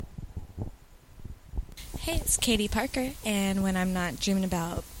Hey, it's Katie Parker, and when I'm not dreaming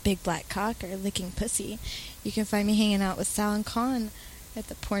about big black cock or licking pussy, you can find me hanging out with Sal and Con at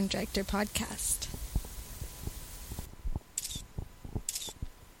the Porn Director Podcast.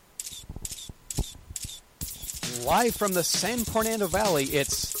 Live from the San Fernando Valley,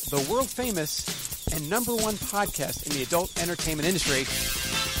 it's the world-famous and number one podcast in the adult entertainment industry,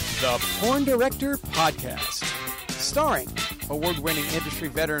 the Porn Director Podcast, starring award-winning industry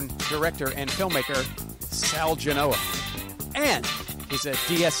veteran, director, and filmmaker, Sal Genoa. And he's a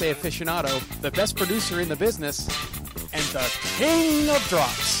DSA aficionado, the best producer in the business, and the king of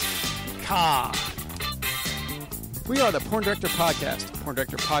drops, Con. We are the Porn Director Podcast,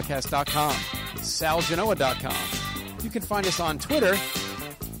 PornDirectorPodcast.com, SalGenoa.com. You can find us on Twitter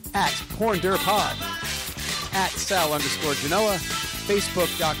at PornDirPod, at Sal_Genoa,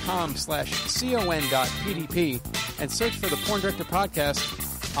 Facebook.com/con.pdp, and search for the Porn Director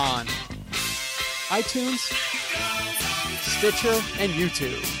Podcast on iTunes, Stitcher, and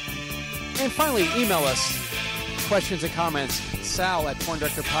YouTube. And finally, email us questions and comments,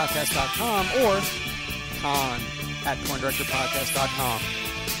 sal@porndirectorpodcast.com or con@porndirectorpodcast.com.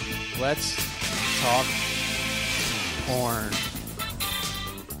 Let's talk porn.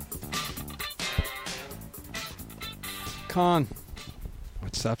 Con.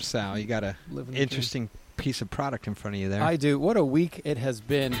 What's up, Sal? You got an interesting piece of product in front of you there. I do. What a week it has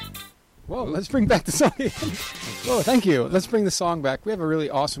been. Whoa, let's bring back the song. Whoa, thank you. Let's bring the song back. We have a really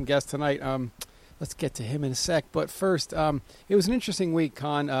awesome guest tonight. Let's get to him in a sec. But first, it was an interesting week,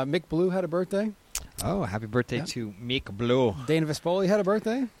 Con. Mick Blue had a birthday. Oh, happy birthday to Mick Blue. Dana Vespoli had a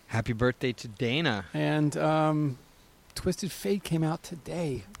birthday. Happy birthday to Dana. And Twisted Fate came out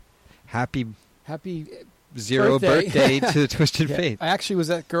today. Happy Zero birthday to Twisted Fate. I actually was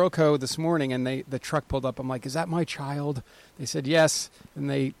at Girl Co. this morning, and the truck pulled up. I'm like, is that my child? They said yes, and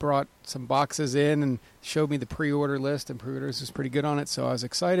they brought some boxes in and showed me the pre-order list, and pre-orders was pretty good on it, so I was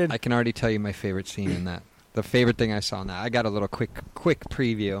excited. I can already tell you my favorite scene in that. The favorite thing I saw in that. I got a little quick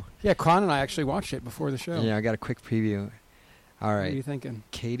preview. Yeah, Con and I actually watched it before the show. Yeah, I got a quick preview. All right. What are you thinking?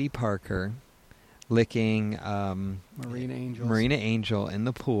 Katie Parker licking Marina Angel in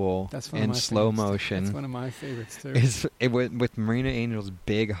the pool in slow motion. That's one of my favorites too. With Marina Angel's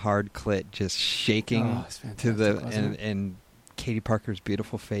big hard clit just shaking to the and Katie Parker's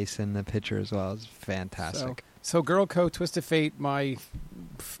beautiful face in the picture as well. It's fantastic. So Girl Co. Twisted Fate, my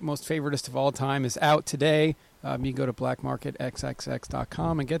most favoritist of all time, is out today. You can go to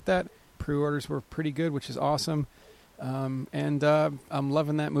blackmarketxxx.com and get that. Pre-orders were pretty good, which is awesome. And I'm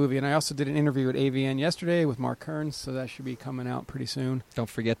loving that movie. And I also did an interview at AVN yesterday with Mark Kearns, so that should be coming out pretty soon. Don't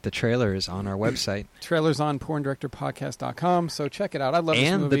forget the trailer is on our website. Trailer's on porndirectorpodcast.com, so check it out. I love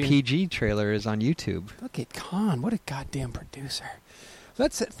this movie. And the PG trailer is on YouTube. Look at Con. What a goddamn producer.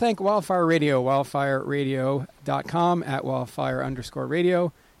 Let's thank Wildfire Radio, wildfireradio.com, at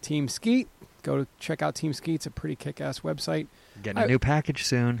wildfire_radio. Team Skeet. Go to check out Team Skeet. It's a pretty kick-ass website. Getting a new package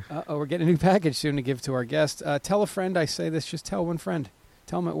soon. We're getting a new package soon to give to our guest. Tell a friend. I say this. Just tell one friend.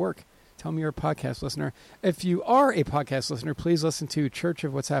 Tell them at work. Tell them you're a podcast listener. If you are a podcast listener, please listen to Church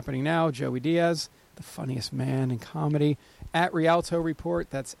of What's Happening Now, Joey Diaz, the funniest man in comedy, at Rialto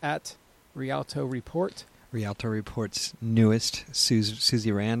Report. That's at Rialto Report. Rialto Report's newest,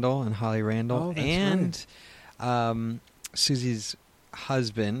 Susie Randall and Holly Randall. Oh, that's and right. Susie's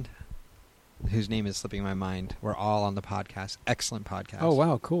husband, whose name is slipping my mind. We're all on the podcast. Excellent podcast. Oh,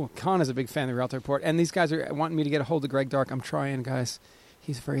 wow, cool. Con is a big fan of the Rialto Report. And these guys are wanting me to get a hold of Greg Dark. I'm trying, guys.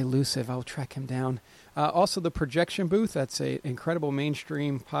 He's very elusive. I'll track him down. Also, The Projection Booth. That's an incredible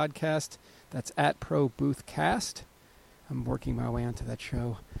mainstream podcast. That's at Pro Booth Cast. I'm working my way onto that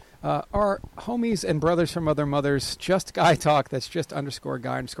show. Our homies and brothers from other mothers, Just Guy Talk. That's just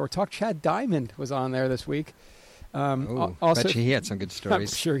 _guy_ talk. Chad Diamond was on there this week. Also, bet you he had some good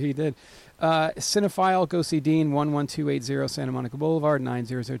stories. I'm sure he did. Cinephile, go see Dean, 11280 Santa Monica Boulevard,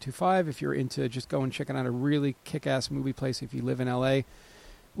 90025. If you're into just going and checking out a really kick-ass movie place if you live in L.A.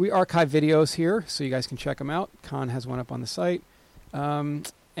 We archive videos here, so you guys can check them out. Con has one up on the site.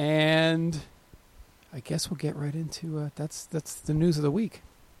 And I guess we'll get right into that's the news of the week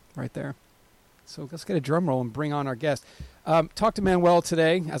right there. So let's get a drum roll and bring on our guest. Talked to Manuel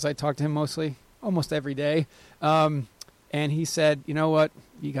today, as I talk to him almost every day. And he said, you know what,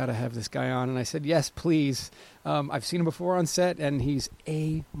 you got to have this guy on. And I said, yes, please. I've seen him before on set, and he's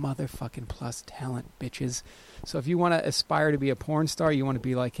a motherfucking plus talent, bitches. So if you want to aspire to be a porn star, you want to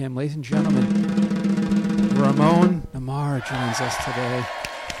be like him, ladies and gentlemen, Ramon Namar joins us today.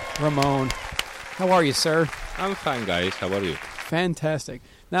 Ramon, how are you, sir? I'm fine, guys. How are you? Fantastic.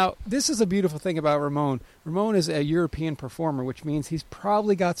 Now, this is a beautiful thing about Ramon. Ramon is a European performer, which means he's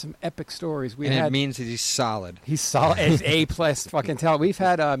probably got some epic stories. It means that he's solid. He's solid. He's A-plus fucking talent. We've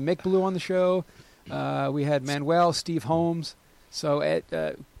had Mick Blue on the show. We had Manuel, Steve Holmes. So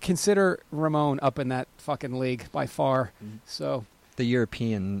consider Ramon up in that fucking league by far. So the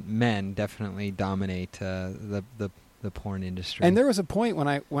European men definitely dominate the porn industry. And there was a point when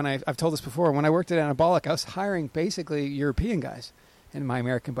I've told this before, when I worked at Anabolic, I was hiring basically European guys. And my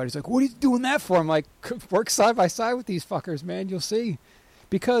American buddy's like, what are you doing that for? I'm like, work side by side with these fuckers, man. You'll see.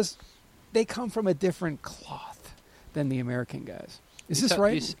 Because they come from a different cloth than the American guys. Is this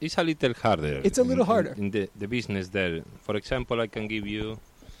right? It's a little harder. It's a little harder. In the business there. For example, I can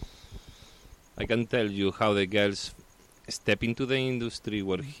tell you how the girls step into the industry,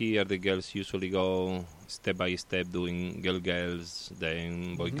 where here the girls usually go step by step doing girls,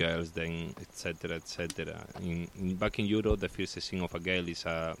 then boy girls, then etc. etc. Back in Europe, the first scene of a girl is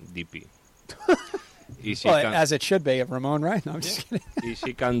a DP. As it should be of Ramon, right? No, I'm just kidding. If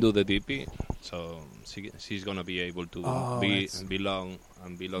she can do the DP, so she's gonna be able to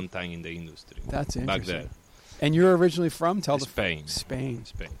belong time in the industry. That's interesting. Back there. And you're originally from? Spain. Spain.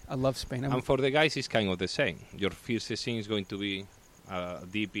 I love Spain. And for the guys, it's kind of the same. Your first scene is going to be a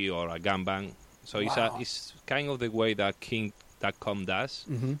DP or a gangbang. So it's kind of the way that King.com does.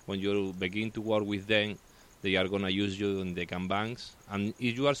 Mm-hmm. When you begin to work with them, they are going to use you in the gangbangs. And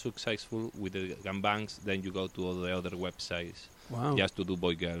if you are successful with the gangbangs, then you go to all the other websites just to do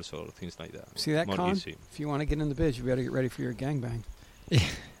boy girls or things like that. See that, Con? Easy. If you want to get in the biz, you better get ready for your gangbang.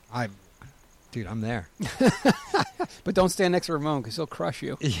 Dude, I'm there. But don't stand next to Ramon because he'll crush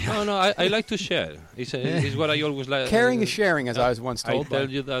you. Yeah. No, I like to share. It's what I always like. Caring is sharing, as I was once told. I tell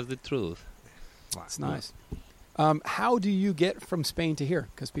you that's the truth. It's nice. How do you get from Spain to here?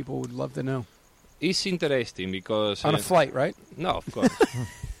 Because people would love to know. It's interesting because... On a flight, right? No, of course.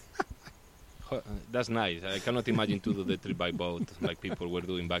 That's nice. I cannot imagine to do the trip by boat like people were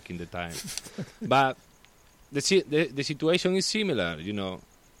doing back in the time. But the situation is similar, you know.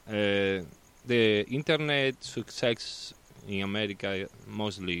 The internet success in America,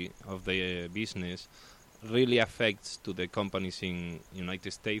 mostly of the business, really affects to the companies in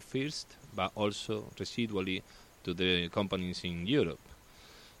United States first, but also residually to the companies in Europe.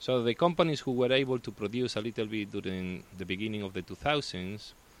 So the companies who were able to produce a little bit during the beginning of the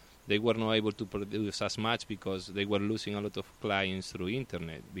 2000s, they were not able to produce as much because they were losing a lot of clients through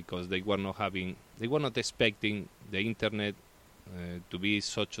internet, because they were not expecting the internet to be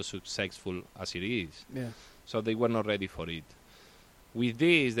such a successful as it is. Yeah. So they were not ready for it. With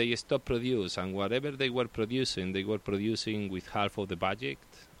this, they stopped producing, and whatever they were producing with half of the budget,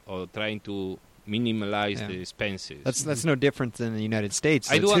 or trying to minimize the expenses. That's no different than the United States.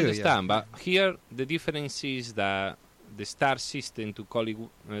 I do understand, but here the difference is that the star system, to call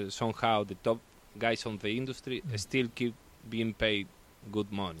it somehow, the top guys on the industry still keep being paid good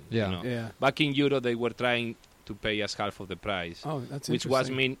money. Yeah. You know? Yeah. Back in Europe, they were trying to pay us half of the price. Oh, that's which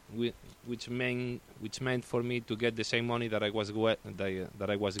interesting. Which meant for me to get the same money that I was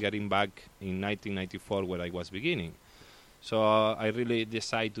getting back in 1994 where I was beginning. So I really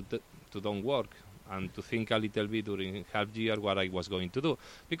decided to don't work and to think a little bit during half year what I was going to do,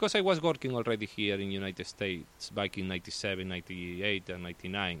 because I was working already here in United States back in 97, 98, and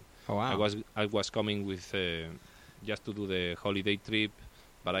 99. Oh wow! I was coming with just to do the holiday trip,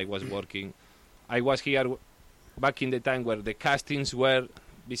 but I was working. I was here back in the time where the castings were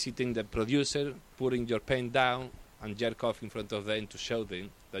visiting the producer, putting your pen down, and jerk off in front of them to show them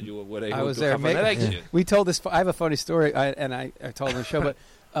that you were able to have an election. We told this. I have a funny story, I told on the show,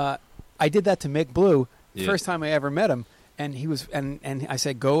 but I did that to Mick Blue. First time I ever met him, and he was, and I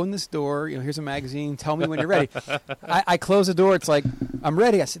said, "Go in this door. You know, here's a magazine. Tell me when you're ready." I close the door. It's like, "I'm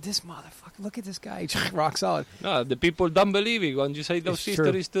ready." I said, "This motherfucker, look at this guy. He's rock solid." No, the people don't believe it when you say those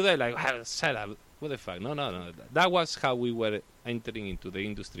histories today. Like, shut up. What the fuck? No. That was how we were entering into the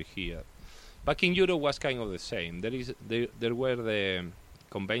industry here. Back in Europe was kind of the same. There were the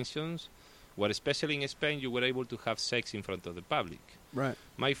conventions where, especially in Spain, you were able to have sex in front of the public. Right.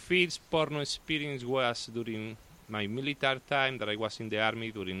 My first porno experience was during my military time, that I was in the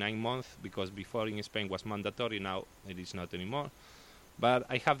army during 9 months, because before in Spain was mandatory, now it is not anymore. But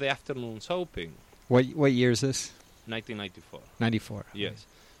I have the afternoons open. What year is this? 1994. 94. Yes.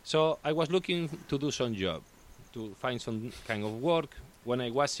 So I was looking to do some job, to find some kind of work. When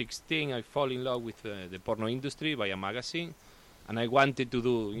I was 16, I fell in love with the porno industry by a magazine, and I wanted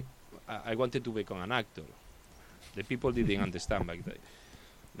to become an actor. The people didn't understand back then.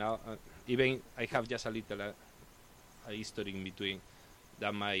 Now, even I have just a little a history in between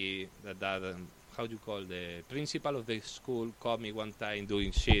that my dad how do you call the principal of the school called me one time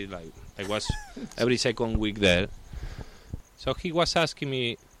doing shit, like I was every second week there. So he was asking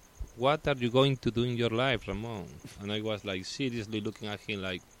me, what are you going to do in your life, Ramon? And I was like seriously looking at him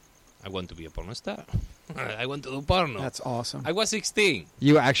like, I want to be a porno star. I want to do porno. That's awesome. I was 16.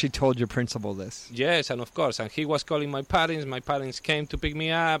 You actually told your principal this? Yes, and of course. And he was calling my parents. My parents came to pick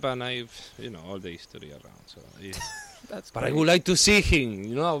me up, and all the history around. So, but I would like to see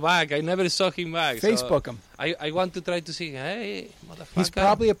him, back. I never saw him back. Facebook him. I want to try to see him. Hey, motherfucker. He's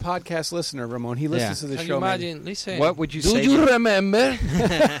probably a podcast listener, Ramon. He listens to the Can show. You imagine? Listen. What would you say? Do you remember?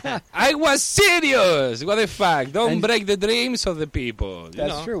 I was serious. What the fuck? Don't break the dreams of the people.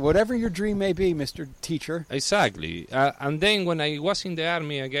 That's true. Whatever your dream may be, Mr. Teacher. Exactly. And then when I was in the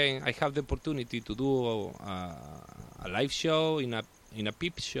army again, I have the opportunity to do a live show in a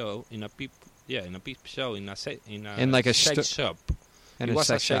peep show in a sex shop. It was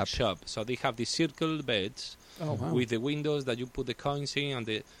a sex shop. So they have these circle beds with the windows that you put the coins in, and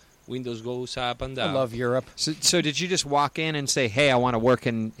the windows goes up and down. I love Europe. So did you just walk in and say, hey, I want to work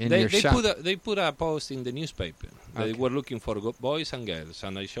in your shop? They put a post in the newspaper. Okay. They were looking for boys and girls,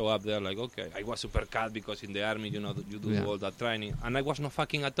 and I show up there like, okay. I was super cut because in the army, you do all that training, and I was not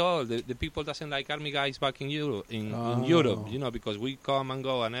fucking at all. The people doesn't like army guys back in Europe, in Europe, because we come and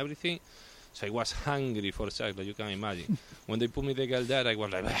go and everything. So I was hungry for sex, like you can imagine. When they put me the girl there, I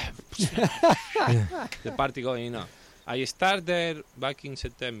was like, the party going on. I started there back in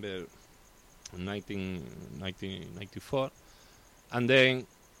September 1994, and then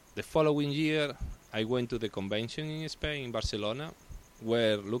the following year I went to the convention in Spain, in Barcelona,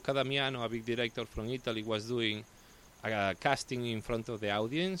 where Luca Damiano, a big director from Italy, was doing a casting in front of the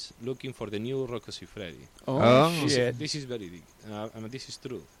audience, looking for the new Rocco Siffredi. Oh shit! This is very big. This is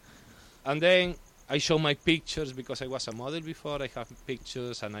true. And then I show my pictures because I was a model before. I have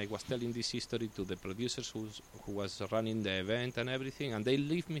pictures, and I was telling this history to the producers who was running the event and everything, and they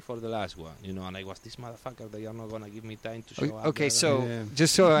leave me for the last one, and I was, this motherfucker, they are not going to give me time to show up. Okay, so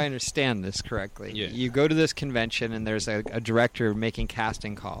just so I understand this correctly, you go to this convention, and there's a director making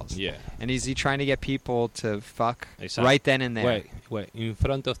casting calls. Yeah. And is he trying to get people to fuck right then and there? Wait, in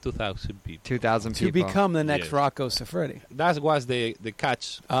front of 2,000 people. 2,000 people. To become the next Rocco Siffredi. That was the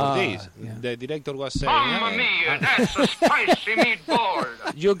catch for this. Yeah. The director was saying, Mamma mia, that's a spicy meatball.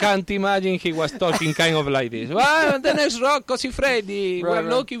 You can't imagine he was talking kind of like this. Well, the next Rocco Siffredi. We're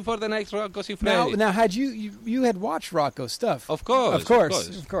looking for the next Rocco Siffredi. Now, had you had watched Rocco's stuff? Of course.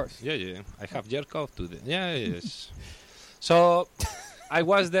 Of course. Yeah. I have jerked off to them. Yes. So, I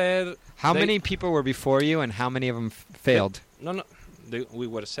was there. How many people were before you, and how many of them failed? No. We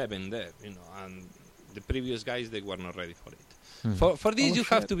were 7 there, and the previous guys, they were not ready for it. For this, you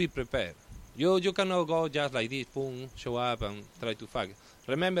have to be prepared. You cannot go just like this, boom, show up and try to fuck.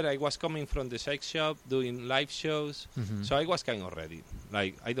 Remember, I was coming from the sex shop, doing live shows, so I was kind of ready.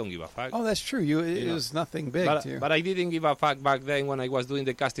 Like, I don't give a fuck. Oh, that's true. It was nothing big to you. But I didn't give a fuck back then when I was doing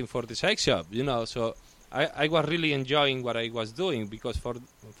the casting for the sex shop, so I was really enjoying what I was doing, because for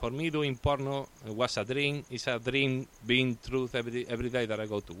me doing porno was a dream. It's a dream being truth every day that I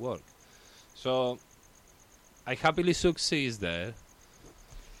go to work. So I happily succeed there.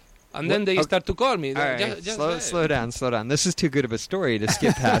 And then they start to call me. All right, slow down. This is too good of a story to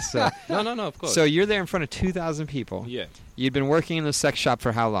skip past. So. No, of course. So you're there in front of 2,000 people. Yeah. You'd been working in the sex shop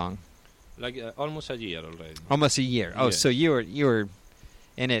for how long? Like almost a year already. Almost a year. Oh, yeah. So you were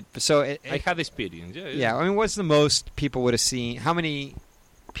in it. So I had experience. Yeah. I mean, what's the most people would have seen? How many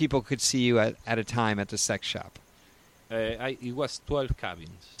people could see you at a time at the sex shop? It was 12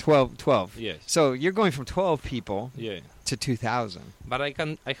 cabins. 12. Yes. So you're going from 12 people to 2,000. But I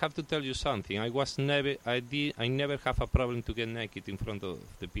have to tell you something. I never have a problem to get naked in front of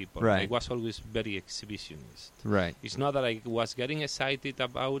the people. Right. I was always very exhibitionist. Right. It's not that I was getting excited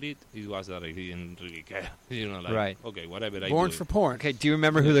about it. It was that I didn't really care. Right. Okay, whatever. Born for porn. Okay. Do you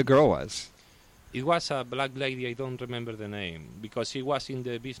remember who the girl was? It was a black lady. I don't remember the name, because she was in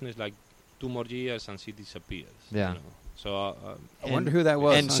the business like 2 more years and she disappears. Yeah. So I wonder who that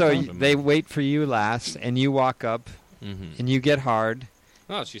was. And so they wait for you last, and you walk up, and you get hard.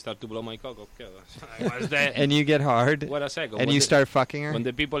 No, she started to blow my cock. Okay. I was there. And you get hard. Wait a second. And you start fucking her? When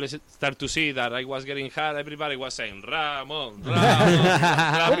the people start to see that I was getting hard, everybody was saying, Ramon.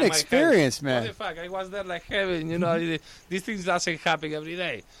 What an experience, man. What the fuck? I was there like heaven, These things doesn't happen every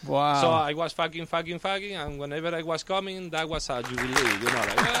day. Wow. So I was fucking, and whenever I was coming, that was a jubilee,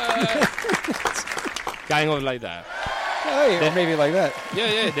 kind of like that. Or maybe like that.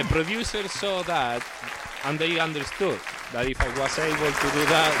 Yeah. The producers saw that, and they understood that if I was able to do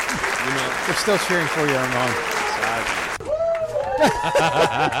that, They're still cheering for you, Ramon.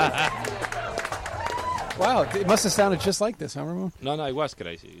 Wow, it must have sounded just like this, huh, Ramon? No, it was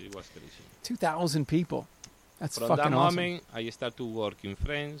crazy. 2,000 people. That's From fucking that awesome. moment, I started to work in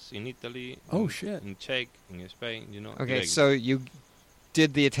France, in Italy, in Czech, in Spain, Okay, so you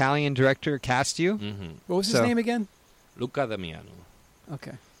did the Italian director cast you? Mm-hmm. What was his name again? Luca Damiano.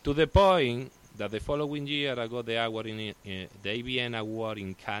 Okay. To the point that the following year I got the award the AVN award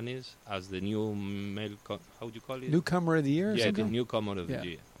in Cannes as the new male, how do you call it? Newcomer of the year or the something? newcomer of the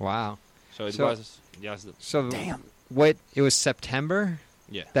year. Wow. So it was just... Damn. It was September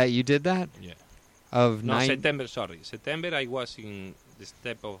that you did that? Yeah. September, sorry. September I was in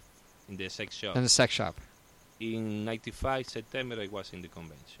the sex shop. In the sex shop. In 95 September I was in the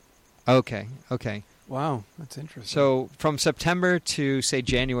convention. Okay. Wow, that's interesting. So from September to, say,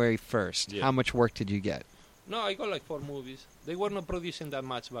 January 1st, how much work did you get? No, I got like 4 movies. They were not producing that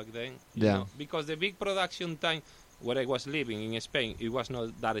much back then. You know, because the big production time where I was living in Spain, it was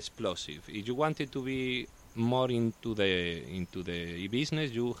not that explosive. If you wanted to be more into the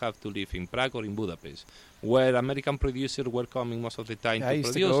business, you have to live in Prague or in Budapest, where American producers were coming most of the time to I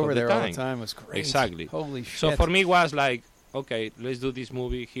used produce. to go over there all the time. time. It was great. Exactly. Holy shit. So for me, it was like, okay, let's do this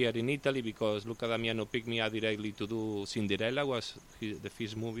movie here in Italy because Luca Damiano picked me up directly to do Cinderella, was the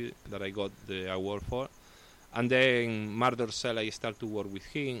first movie that I got the award for. And then Murder Cell, I started to work with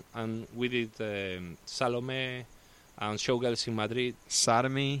him, and we did Salome and Showgirls in Madrid.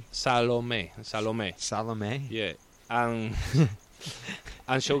 Salome. Yeah. And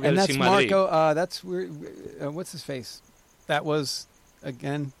Showgirls and that's in Madrid. Marco, that's weird. What's his face? That was,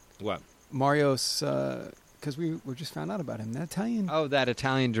 again, what? Mario's... because we just found out about him. That Italian. Oh, that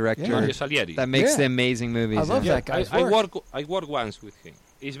Italian director. Mario Salieri. That makes the amazing movies. I love that guy's work. I worked once with him.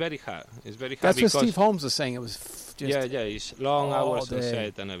 It's very hard. That's what Steve Holmes was saying. It was just... it's long hours on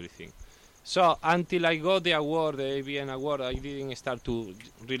set and everything. So until I got the award, the AVN award, I didn't start to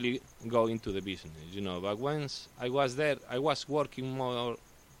really go into the business, But once I was there, I was working more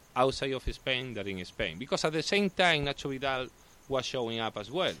outside of Spain than in Spain. Because at the same time, Nacho Vidal was showing up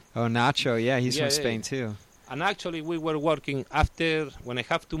as well. Oh, Nacho, he's from Spain too. And actually, we were working after, when I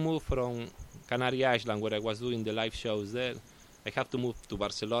have to move from Canary Island, where I was doing the live shows there, I have to move to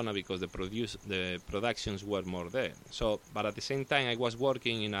Barcelona because the productions were more there. So, but at the same time, I was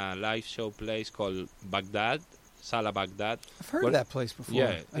working in a live show place called Baghdad, Sala Baghdad. I've heard of that place before.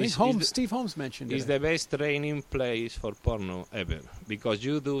 Yeah, I think Steve Holmes mentioned it. It's the best training place for porno ever because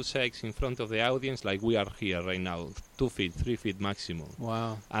you do sex in front of the audience like we are here right now, 2 feet, 3 feet maximum.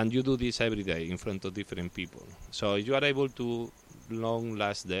 Wow. And you do this every day in front of different people. So if you are able to long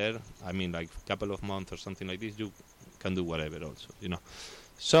last there, I mean like a couple of months or something like this, you can do whatever also,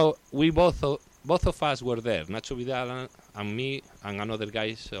 So we both of us were there, Nacho Vidal and me and another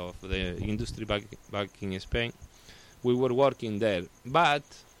guys of the industry back in Spain. We were working there, but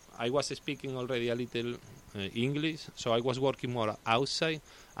I was speaking already a little English, so I was working more outside,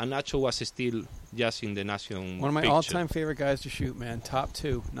 and Nacho was still just in the national One of my picture. all-time favorite guys to shoot, man. Top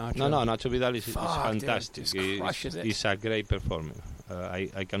 2, Nacho. No, Nacho Vidal is fantastic. Dude, just crushes it. He's a great performer.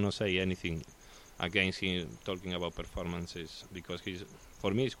 I cannot say anything against him talking about performances because for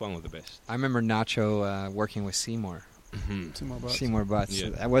me, he's one of the best. I remember Nacho working with Seymour. Seymour Butts.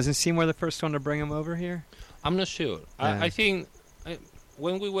 Yeah. Wasn't Seymour the first one to bring him over here? I'm not sure. I think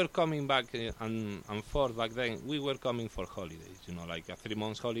when we were coming back and forth back then, we were coming for holidays, like a 3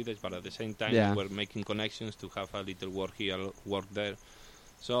 months holidays, but at the same time we were making connections to have a little work here, work there.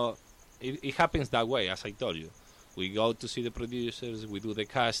 So it happens that way, as I told you. We go to see the producers, we do the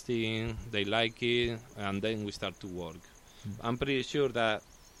casting, they like it, and then we start to work. I'm pretty sure that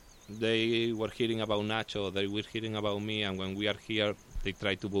they were hearing about Nacho, they were hearing about me, and when we are here, they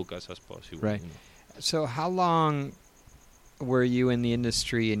try to book us as possible. Right. So how long were you in the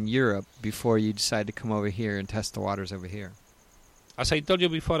industry in Europe before you decided to come over here and test the waters over here? As I told you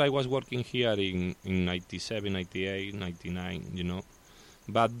before, I was working here in 97, 98, 99,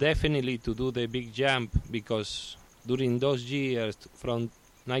 But definitely to do the big jump, because during those years, from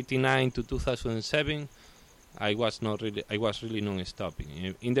 99 to 2007, I was really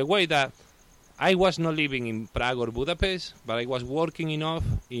non-stopping. In the way that I was not living in Prague or Budapest, but I was working enough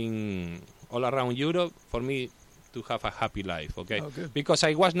all around Europe for me to have a happy life, okay? Oh, good. Because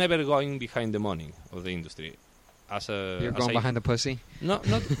I was never going behind the money of the industry. You're going behind the pussy? No,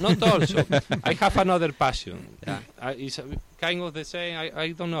 not also. I have another passion. Yeah. It's kind of the same.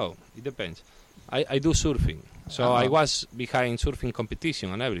 I don't know. It depends. I do surfing. So I was behind surfing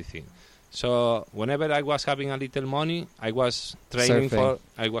competition and everything. So whenever I was having a little money, I was training Surfing. for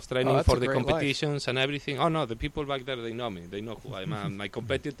a the great competitions and everything. Oh no, the people back there, they know me. They know who I am. My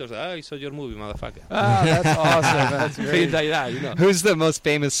competitors, I saw your movie, motherfucker. Ah, that's awesome. That's Things great. like that, you know. Who's the most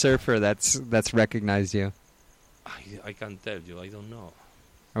famous surfer that's recognized you? I can't tell you. I don't know.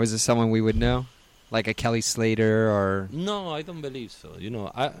 Or is it someone we would know? Like a Kelly Slater or No, I don't believe so. You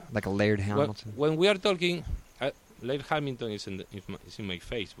know, like a Laird Hamilton? when we are talking, Laird Hamilton is in my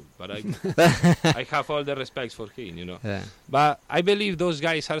Facebook, but I have all the respect for him, you know. Yeah. But I believe those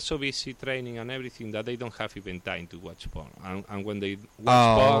guys are so busy training and everything that they don't have even time to watch porn. And when they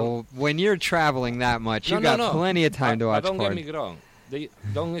watch porn, When you're traveling that much, you got plenty of time to watch but don't porn. get me wrong. They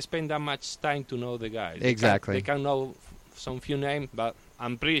don't spend that much time to know the guys. Exactly. They can know some few names, but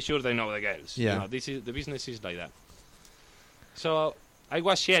I'm pretty sure they know the girls. Yeah. You know, the business is like that. So I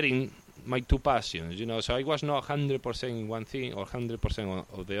was sharing my two passions, you know. So I was not 100% in one thing or 100%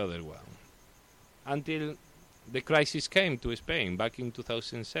 of the other one. Until the crisis came to Spain back in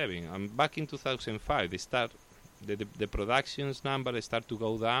 2007. And back in 2005, the productions numbers start to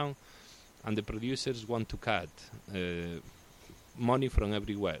go down, and the producers want to cut money from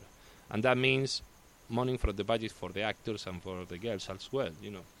everywhere. And that means money from the budget for the actors and for the girls as well, you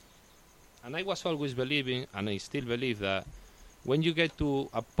know. And I was always believing, and I still believe, that when you get to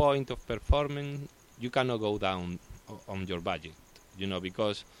a point of performance, you cannot go down on your budget, you know,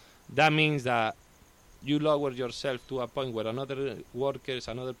 because that means that you lower yourself to a point where another workers,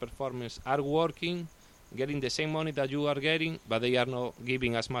 another performers are working, getting the same money that you are getting, but they are not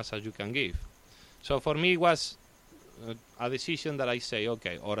giving as much as you can give. So for me, it was a decision that I say,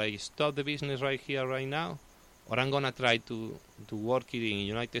 okay, or I stop the business right here, right now, or I'm going to try to work it in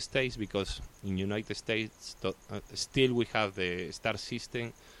United States, because in United States still we have the star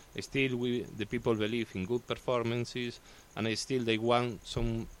system, still the people believe in good performances, and still they want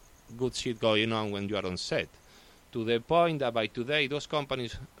some good shit going on when you are on set. To the point that by today, those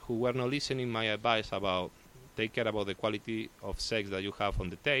companies who were not listening my advice about take care about the quality of sex that you have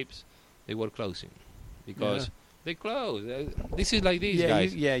on the tapes, they were closing. Because they close. This is like this,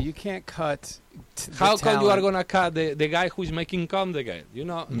 guys. You can't cut. How come you are going to cut the guy who is making cum the girl? You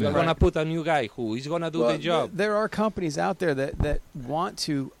know, you're going to put a new guy who is going to do the job. There are companies out there that want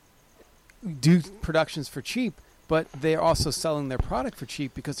to do productions for cheap, but they're also selling their product for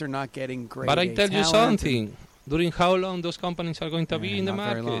cheap because they're not getting great. But I tell you talent. something. During how long those companies are going to be in the not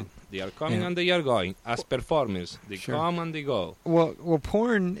very market? long. They are coming and they are going as performers. They Sure. come and they go. Well,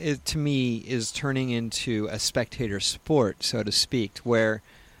 porn to me is turning into a spectator sport, so to speak, where,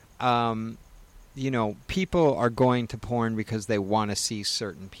 people are going to porn because they want to see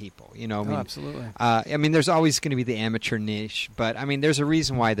certain people. You know, Absolutely. I mean, there's always going to be the amateur niche, but I mean, there's a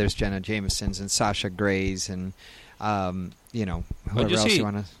reason why there's Jenna Jamesons and Sasha Grays and, whoever else you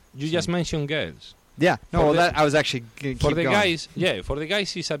want to. You just mentioned girls. Yeah, For I was actually keep For the going. guys, for the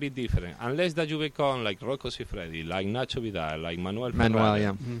guys it's a bit different. Unless that you become like Rocco Siffredi, like Nacho Vidal, like Manuel Ferrara.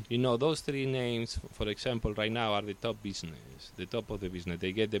 Yeah. You know, those three names, for example, right now are the top business, the top of the business.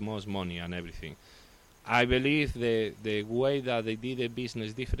 They get the most money and everything. I believe the way that they did the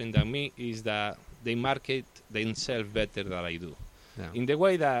business different than me is that they market themselves better than I do. Yeah. In the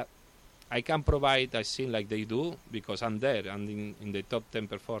way that I can provide a scene like they do because I'm there and in the top 10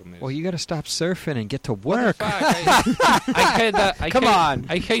 performers. Well, you got to stop surfing and get to What work. the fuck? I hate that.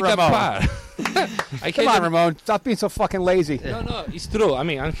 I hate that part. Come on, Ramon. Stop being so fucking lazy. No, it's true. I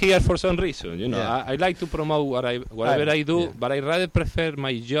mean, I'm here for some reason. You know, Yeah. I like to promote whatever I do, Yeah. but I rather prefer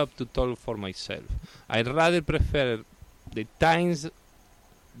my job to talk for myself. I rather prefer the times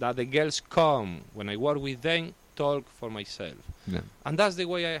that the girls come when I work with them, talk for myself. Yeah. And that's the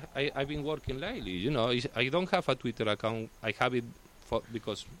way I've been working lately. You know, I don't have a Twitter account. I have it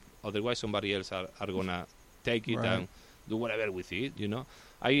because otherwise somebody else are going to take it and do whatever with it, you know.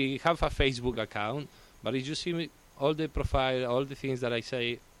 I have a Facebook account, but if you see me, all the profile, all the things that I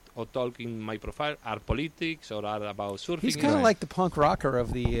say or talk in my profile are politics or are about surfing. He's kind of like the punk rocker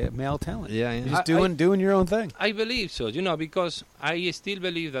of the male talent. Yeah. You're just doing your own thing. I believe so, you know, because I still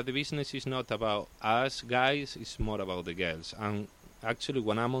believe that the business is not about us guys, it's more about the girls. And actually,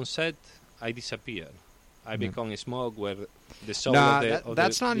 when I'm on set, I disappear. I become a smoke where the soul of the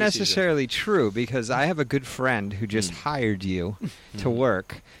that's not necessarily true, because I have a good friend who just hired you to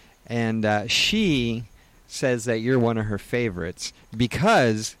work, and she says that you're one of her favorites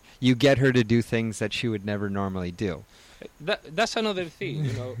because you get her to do things that she would never normally do. That's another thing,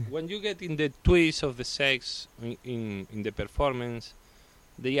 you know. When you get in the twist of the sex in the performance,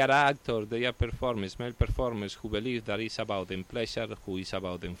 they are actors, they are performers, male performers who believe that it's about them pleasure, who is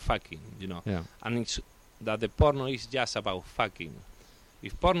about them fucking, you know. Yeah. And it's that the porno is just about fucking.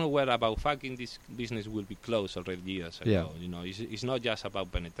 If porno were about fucking, this business will be closed already years ago. Yeah. You know, it's not just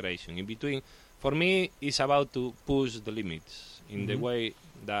about penetration. In between, for me, it's about to push the limits in the way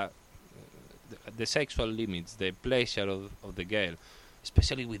that the sexual limits, the pleasure of the girl,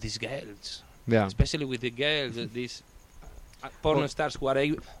 especially with these girls. Yeah. Especially with the girls, these porn stars who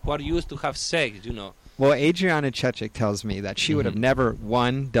are used to have sex, you know. Well, Adriana Chechik tells me that she would have never,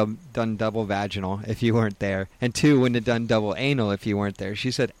 one, done double vaginal if you weren't there, and two, wouldn't have done double anal if you weren't there.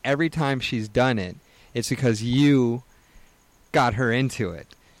 She said every time she's done it, it's because you got her into it.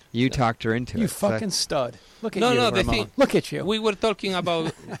 You talked her into it. You fucking stud. Look at No, you, no, the Ramon. thing- Look at you. We were talking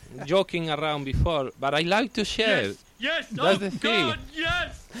about joking around before, but I like to share. Yes, That's the thing. God,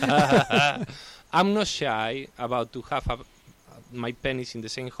 yes. I'm not shy about to have my penis in the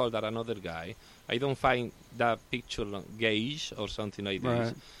same hole that another guy. I don't find that picture gayish or something like this.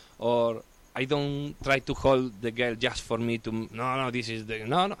 Right. Or I don't try to hold the girl just for me to... No, this is the...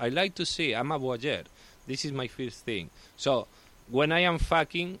 No, I like to see. I'm a voyeur. This is my first thing. So, when I am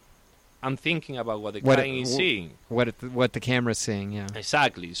fucking, I'm thinking about what the client is seeing. What the camera's seeing, yeah.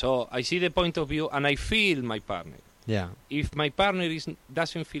 Exactly. So, I see the point of view and I feel my partner. Yeah. If my partner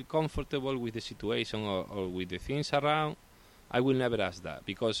doesn't feel comfortable with the situation or with the things around, I will never ask that,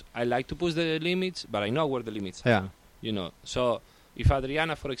 because I like to push the limits, but I know where the limits are. Yeah. You know. So if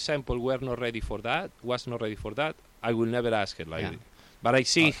Adriana, for example, was not ready for that, I will never ask her like Yeah. that. But I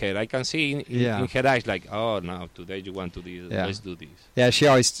see her. I can see in her eyes like, oh, no, today you want to do this. Yeah. Let's do this. Yeah,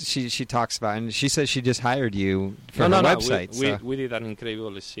 she talks about, and she says she just hired you for her website. We did an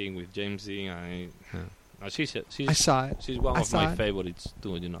incredible scene with James Dean. She's I saw it. She's one I of saw my it. favorites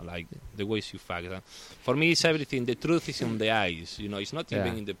too. You know, like the way she fucks. For me, it's everything. The truth is in the eyes. You know, it's not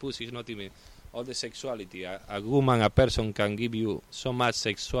even in the pussy. It's not even all the sexuality. A woman, a person can give you so much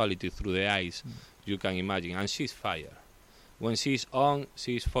sexuality through the eyes you can imagine. And she's fire. When she's on,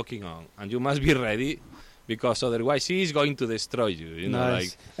 she's fucking on, and you must be ready, because otherwise she is going to destroy you. You know,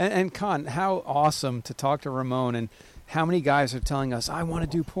 Nice. And Con, how awesome to talk to Ramon, and how many guys are telling us, I want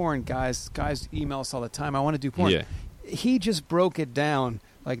to do porn, guys. Guys email us all the time, I want to do porn. Yeah. He just broke it down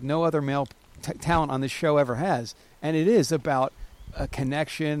like no other male talent on this show ever has. And it is about a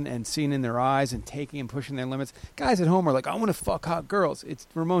connection and seeing in their eyes and taking and pushing their limits. Guys at home are like, I want to fuck hot girls. It's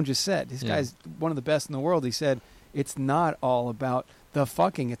Ramon just said. This guy's one of the best in the world. He said, it's not all about the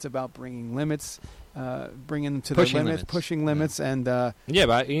fucking. It's about bringing limits, bringing them to the limits, pushing limits, and yeah,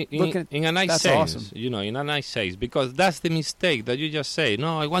 but in a nice that's sense, awesome. you know, in a nice sense, because that's the mistake that you just say.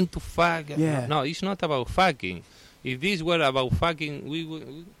 No, I want to fuck. Yeah. No, it's not about fucking. If this were about fucking,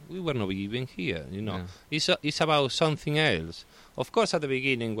 we were not even here. You know, it's about something else. Of course, at the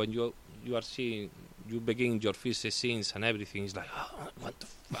beginning, when you are seeing, you begin your first scenes and everything is like, oh, I want to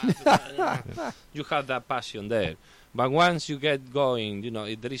fuck. You have that passion there, but once you get going, you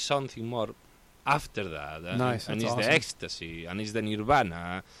know, there is something more after that. Nice, and that's it's awesome. the ecstasy, and it's the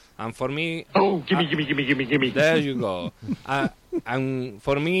nirvana. And for me, Oh, gimme. there you go. And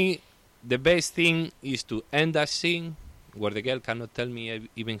for me, the best thing is to end that scene where the girl cannot tell me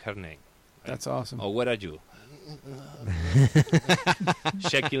even her name. that's awesome. Or where are you?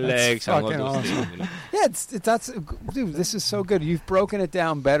 Shaking legs and all fucking those awesome. things. You know? Yeah, that's dude. This is so good. You've broken it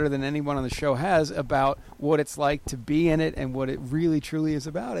down better than anyone on the show has about what it's like to be in it and what it really truly is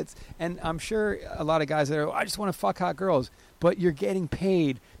about. And I'm sure a lot of guys that are, I just want to fuck hot girls, but you're getting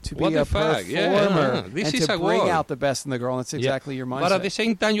paid to What be the a fuck? performer Yeah, this and is to a bring work. out the best in the girl. And that's exactly your mindset. But at the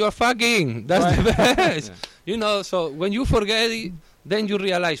same time, you are fucking. That's the best. You know, so when you forget it, then you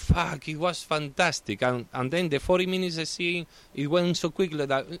realize, fuck, it was fantastic. And then the 40 minutes of scene, it went so quickly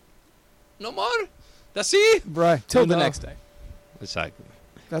that, no more? That's it? Right, till You the know? next day. Exactly.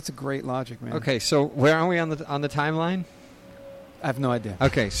 That's a great logic, man. Okay, so where are we on the timeline? I have no idea.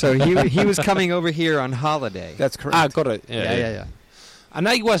 Okay, so he was coming over here on holiday. That's correct. Correct. Yeah. And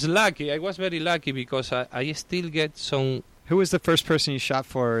I was lucky. I was very lucky because I still get some... Who was the first person you shot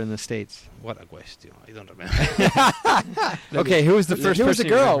for in the States? What a question. I don't remember. Okay, who was the first Who was person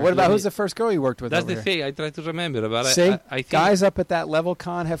the you girl? remember? What about who's the first girl you worked with? That's over the here? thing. I try to remember. But See, I think guys up at that level,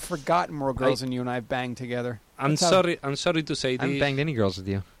 Con, have forgotten more girls than you and I have banged together. I'm That's how- sorry to say I haven't this. banged any girls with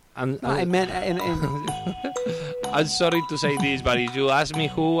you. No, I meant, I'm sorry to say this, but if you ask me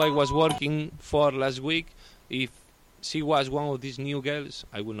who I was working for last week, if she was one of these new girls,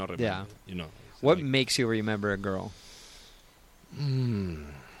 I would not remember. Yeah. You know. What Like, makes you remember a girl?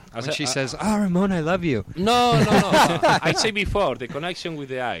 as When a- she says, "Oh, Ramon, I love you." No. I say before, the connection with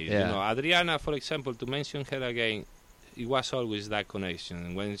the eyes. Yeah. You know, Adriana, for example, to mention her again, it was always that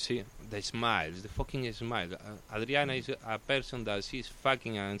connection. When the smiles, the fucking smile. Adriana is a person that she's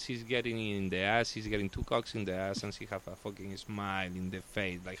fucking and she's getting in the ass, she's getting 2 cocks in the ass, and she have a fucking smile in the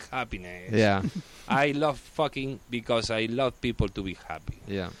face, like happiness. Yeah. I love fucking because I love people to be happy.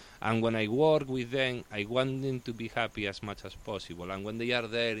 Yeah. And when I work with them, I want them to be happy as much as possible. And when they are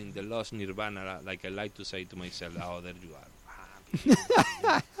there in the lost nirvana, like I like to say to myself, oh, there you are.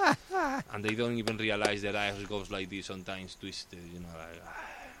 And they don't even realize their eyes goes like this, sometimes twisted,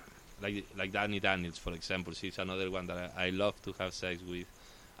 like Danny Daniels, for example. She's another one that I love to have sex with.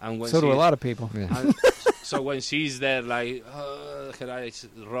 And when So do a lot of people. Yeah. and so when she's there, like her eyes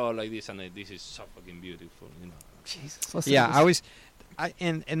roll like this, and this is so fucking beautiful, Jesus.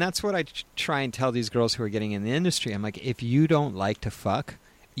 And that's what I try and tell these girls who are getting in the industry. I'm like, if you don't like to fuck,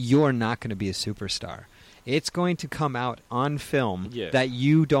 you're not going to be a superstar. It's going to come out on film that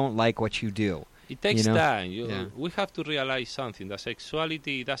you don't like what you do. It takes time. Yeah. We have to realize something, that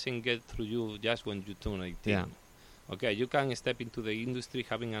sexuality doesn't get through you just when you turn 18. Yeah. Okay, you can step into the industry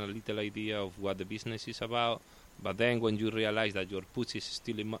having a little idea of what the business is about, but then when you realize that your pussy is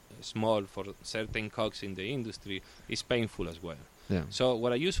still small for certain cocks in the industry, it's painful as well. Yeah. So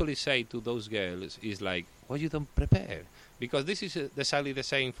what I usually say to those girls is like, why you don't prepare? Because this is exactly the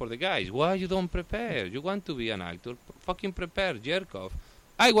same for the guys. Why you don't prepare? You want to be an actor? Fucking prepare, jerk off.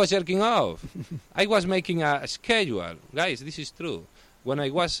 I was jerking off. I was making a schedule. Guys, this is true. When I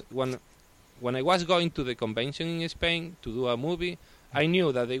was going to the convention in Spain to do a movie, I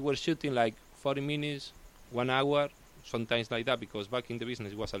knew that they were shooting like 40 minutes, 1 hour, sometimes like that, because back in the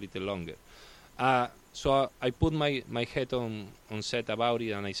business it was a little longer. So I put my head on set about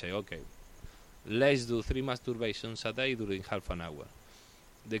it, and I say, okay, let's do 3 masturbations a day during half an hour.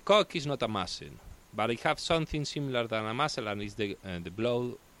 The cock is not a muscle, but I have something similar than a muscle, and it's the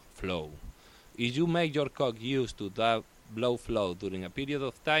blood flow. If you make your cock used to that blood flow during a period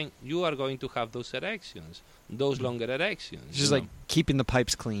of time, you are going to have those erections, those longer erections. It's just like keeping the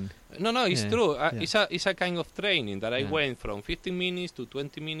pipes clean. No, it's true. Yeah. It's a kind of training that I went from 15 minutes to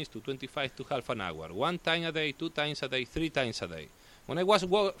 20 minutes to 25 to half an hour. 1 time a day, 2 times a day, 3 times a day. When I was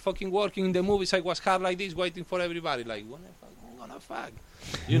fucking working in the movies, I was hard like this, waiting for everybody, like, when I'm gonna fuck,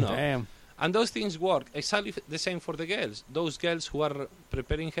 Damn. And those things work. Exactly the same for the girls. Those girls who are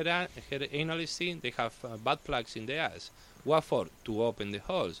preparing her anal scene, they have butt plugs in the ass. What for? To open the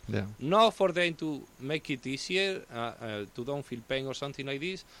holes. Yeah. Not for them to make it easier, to don't feel pain or something like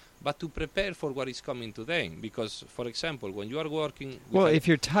this, but to prepare for what is coming to them. Because, for example, when you are working... Well, if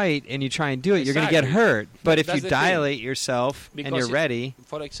you're tight and you try and do it, you're going to get Exactly. hurt. But if That's you the dilate yourself and Because you're ready...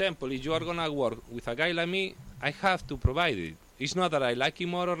 For example, if you are going to work with a guy like me, I have to provide it. It's not that I like him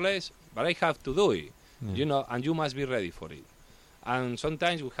more or less, but I have to do it, and you must be ready for it. And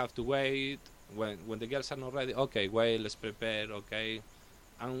sometimes we have to wait when the girls are not ready. Okay, wait, let's prepare, okay.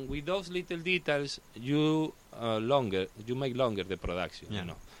 And with those little details, you make longer the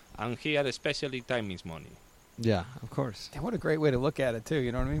production, And here, especially, time is money. Yeah, of course. Damn, what a great way to look at it, too.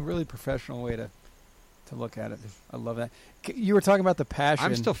 You know what I mean? Really professional way to look at it. I love that. You were talking about the passion.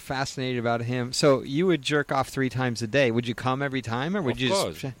 I'm still fascinated about him. So you would jerk off 3 times a day. Would you come every time, or would Of you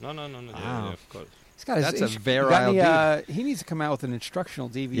course. just... No, Wow. of course. He's got That's a he virile got me, he needs to come out with an instructional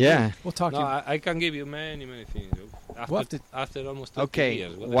DVD. Yeah. We'll talk No, to you. I can give you many things. We'll have to- After almost 20 Okay,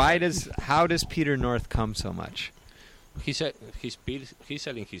 years. what the fuck? how does Peter North come so much? He's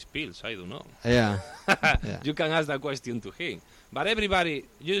selling his pills. I don't know. Yeah. Yeah. You can ask that question to him. But everybody,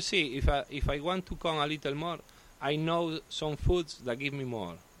 you see, if I want to come a little more, I know some foods that give me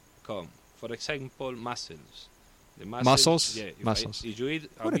more come. For example, mussels. The Mussels? Yeah. Mussels. If you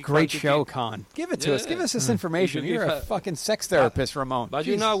eat What a big great quantity- show, Con. Give it to us. Yeah. Give us this information. If you You're give a a- fucking sex therapist, Ramon. But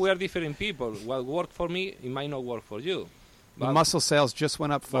Jesus. we are different people. What worked for me, it might not work for you. The But- muscle sales just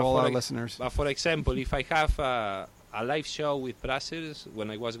went up for but all for our ex- listeners. But for example, if I have a live show with Brazzers, when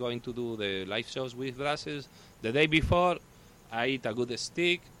I was going to do the live shows with Brazzers, the day before, I eat a good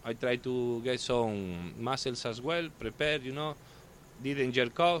steak. I try to get some muscles as well, prepared, Didn't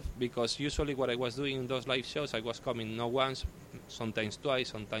jerk off, because usually what I was doing in those live shows, I was coming not once, sometimes twice,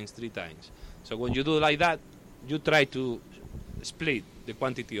 sometimes 3 times. So when you do like that, you try to split the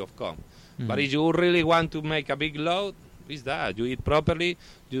quantity of cum. But if you really want to make a big load, it's that. You eat properly,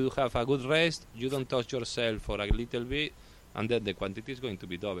 you have a good rest, you don't touch yourself for a little bit, and then the quantity is going to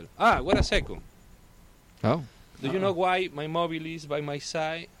be double. Wait a second. Oh. Do you know why my mobile is by my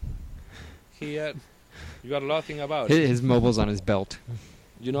side? Here. You are laughing about it. His mobile's on his belt.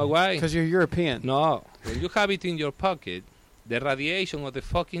 You know why? Because you're European. No. When you have it in your pocket, the radiation of the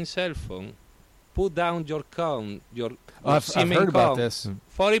fucking cell phone put down your count, your I've semen heard about count. this.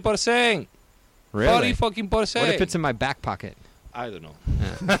 40%. Really? 40 fucking percent. What if it's in my back pocket? I don't know. Yeah.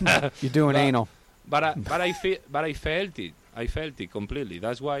 You're doing anal. But I felt it. I felt it completely.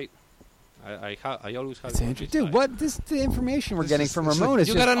 That's why I always have. It's interesting, dude. What the information we're getting from Ramon is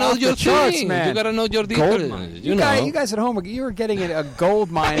you just gotta know off your the charts, thing. man. You gotta know your Gold difference. mine. You know. You guys at home, you were getting a gold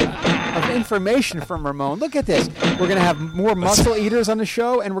mine of information from Ramon. Look at this. We're gonna have more muscle eaters on the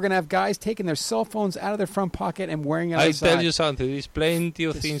show, and we're gonna have guys taking their cell phones out of their front pocket and wearing it I outside. tell you something. There's plenty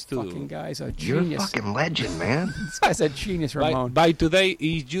of This things to fucking do. guy's a You're a genius. fucking legend, man. This guy's a genius, Ramon. By today,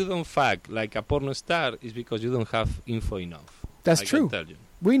 if you don't fuck like a porn star, it's because you don't have info enough. That's I true. Can tell you.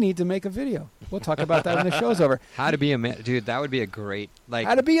 We need to make a video. We'll talk about that when the show's over. How to be a man, dude. That would be a great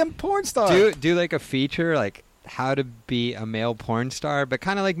How to be a porn star. do like a feature like how to be a male porn star, but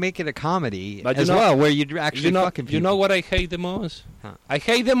kind of like make it a comedy But as well, where you'd actually fucking people. You know what I hate the most? Huh. I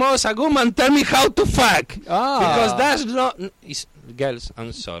hate the most a woman tell me how to fuck. Because Ah. that's not... girls,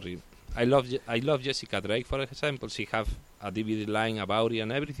 I'm sorry. I love Jessica Drake, for example. She have a DVD line about it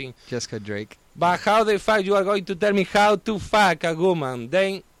and everything. Jessica Drake. But how the fuck you are going to tell me how to fuck a woman?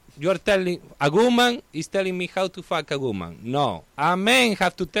 Then you are telling... A woman is telling me how to fuck a woman. No. A man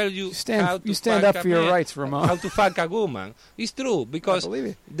have to tell you how to You stand fuck up a for your man. rights, Ramon. How to fuck a woman. It's true, I because believe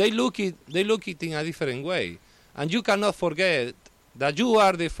it. they look it in a different way, and you cannot forget that you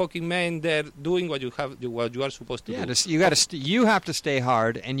are the fucking man there doing what you are supposed to Yeah, do. you have to stay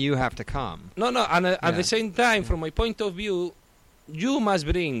hard and you have to come. No, and at Yeah. the same time, from my point of view, you must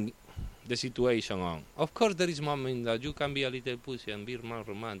bring the situation on. Of course, there is moments that you can be a little pussy and be more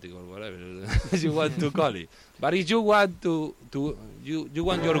romantic or whatever you want to call it. But if you want you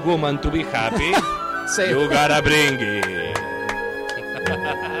want your woman to be happy, Say you it. gotta bring it.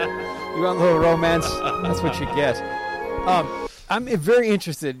 You want a little romance? That's what you get. I'm very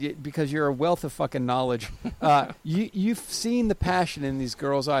interested because you're a wealth of fucking knowledge. You've seen the passion in these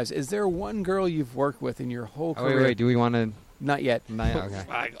girls' eyes. Is there one girl you've worked with in your whole Oh, career? wait. Do we want to? Not yet. Okay.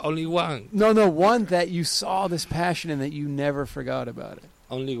 Like, only one. No, one that you saw this passion and that you never forgot about it.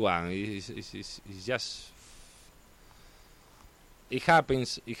 Only one. It's just. It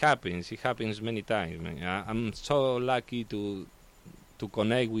happens. It happens many times, man. I'm so lucky to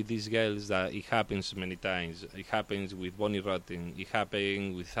connect with these girls that it happens many times. It happens with Bonnie Rotten. It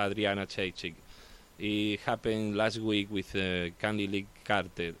happened with Adriana Chechik. It happened last week with Candy Lee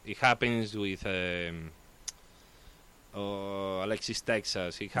Carter. It happens with Alexis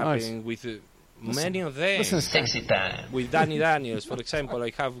Texas. It happened with many of them. Listen, Sexy time. With Danny Daniels, for example,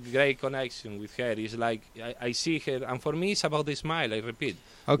 I have great connection with her. It's like I see her, and for me, it's about the smile. I repeat.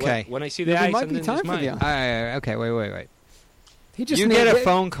 Okay. When I see the There eyes might and be then time the for smile. the Okay, wait. He just You get a needed-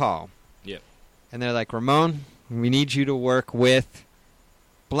 phone call. Yeah. And they're like, Ramon, we need you to work with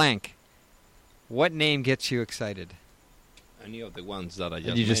blank. What name gets you excited? Any of the ones that I And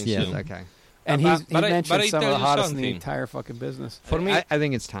just you just mentioned. okay. And But he I mentioned some of tell the you hottest in the something. entire fucking business. For me, I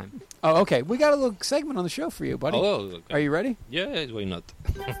think it's time. Oh, okay. We got a little segment on the show for you, buddy. oh, okay. Are you ready? Yeah, why not?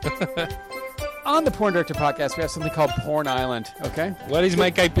 On the Porn Director podcast, we have something called Porn Island. Okay. Where is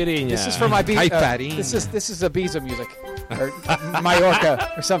my caipirinha? This is for my Caipirinha. This is Ibiza music, or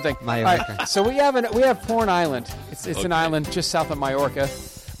Mallorca, or something. Mallorca. All right, so we have Porn Island. It's an Okay. island just south of Mallorca,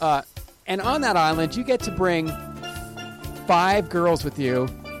 and on that island you get to bring 5 girls with you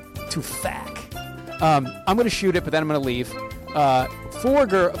to FAC. I'm going to shoot it, but then I'm going to leave.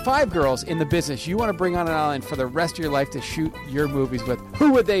 5 girls in the business you want to bring on an island for the rest of your life to shoot your movies with.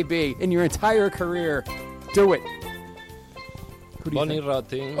 Who would they be in your entire career? Do it. Who do you Bonnie think?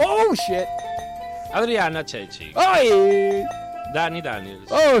 Rotten, Oh shit! Adriana Chechik, Oh yeah. Danny Daniels,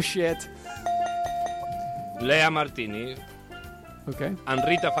 Oh shit! Lea Martini, Okay. and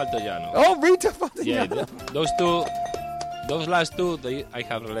Rita Faltoiano. Oh, Rita Yeah, Faltoiano. those last two, I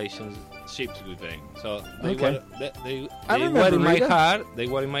have relationships with them. So they Okay. were, they I were remember in my Rita. heart. They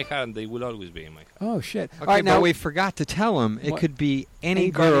were in my heart, and they will always be in my heart. Oh shit! Okay, All right, but now we forgot to tell them it What? could be any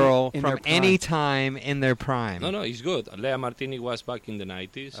Anybody girl in their from prime. any time in their prime. No, it's good. Lea Martini was back in the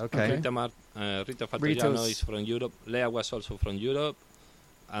 90s. Okay. Rita Faltoiano Rita's- is from Europe. Lea was also from Europe.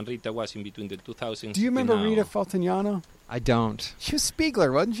 And Rita was in between the 2000s. do you remember till now. Rita Faltoiano? I don't. She was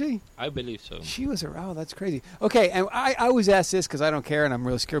Spiegler, wasn't she? I believe so. She was around. Oh, that's crazy. Okay, and I always ask this because I don't care and I'm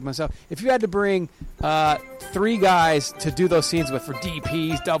really scared of myself. If you had to bring 3 guys to do those scenes with for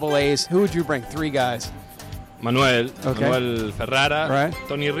DPs, double A's, who would you bring? 3 guys. Manuel Okay. Manuel Ferrara, Right.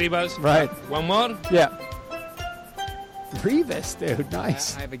 Tony Rivas. Right. One more. Yeah. Rivas, dude.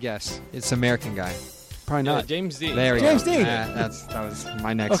 Nice. I have a guess. It's American guy. Probably Yeah, not. James Dean. There we James go. Dean. That was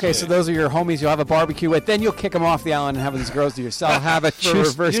my next. Okay, guess. so those are your homies you'll have a barbecue with. Then you'll kick them off the island and have these girls to yourself. I'll have a for a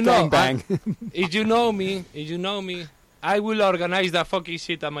reverse You know, gangbang. If you know me, I will organize that fucking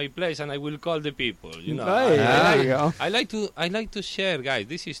shit at my place, and I will call the people. You know, Hey, there you go. I like to share, guys.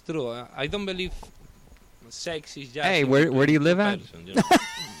 This is true. I don't believe sex is just. Hey, in where between do you two live at? persons, you know?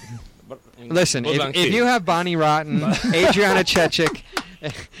 Listen, Woodland if Hill. you have Bonnie Rotten, Adriana Chechik,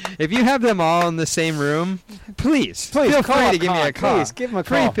 if you have them all in the same room, please feel call free up to give me Con. a call. Please, give him a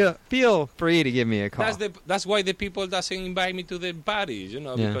call. Feel free to give me a call. That's why the people doesn't invite me to the parties, you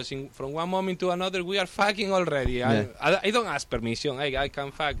know, Yeah. because from one moment to another we are fucking already. Yeah. I don't ask permission. I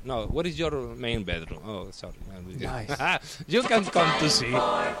can fuck. No, what is your main bedroom? Oh, sorry. Nice. You can come to see.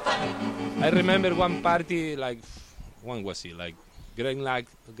 I remember one party, like, when was it? Like, Greg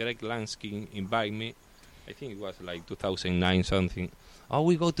Lansky invited me. I think it was like 2009 something. Oh,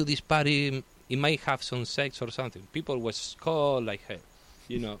 we go to this party. It might have some sex or something. People was cold like hell,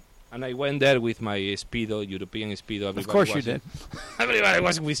 you know. And I went there with my Speedo, European Speedo. Of course you did. Everybody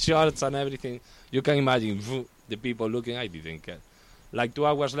was with shorts and everything. You can imagine the people looking. I didn't care. Like 2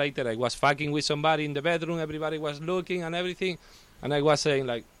 hours later, I was fucking with somebody in the bedroom. Everybody was looking and everything. And I was saying,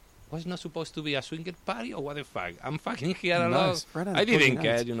 like, was not supposed to be a swinger party or what the fuck? I'm fucking here alone. Nice. Right on I the boogie didn't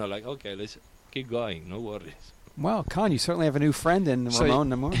care, nights. you know, like, okay, let's keep going. No worries. Well, Con, you certainly have a new friend in So Ramon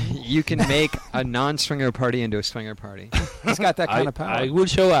Namor. You can make a non-swinger party into a swinger party. He's got that kind of power. I will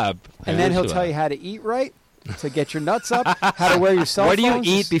show up. And then he'll tell you how to eat right, to get your nuts up, how to wear your cell What do you phones.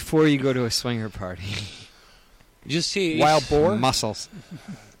 eat before you go to a swinger party? You see, Wild boar? Muscles.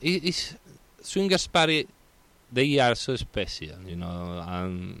 It's swingers party. They are so special, you know.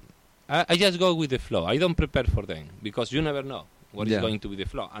 And I just go with the flow. I don't prepare for them because you never know what is Yeah. going to be the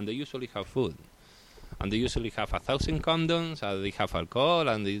flow. And they usually have food, and they usually have 1,000 condoms, and they have alcohol,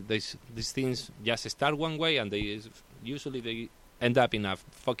 and these things just start one way, and usually they end up in a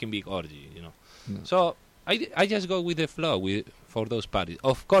fucking big orgy, you know. No. So I just go with the flow for those parties.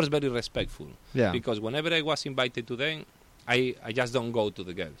 Of course, very respectful. Yeah. Because whenever I was invited to them, I just don't go to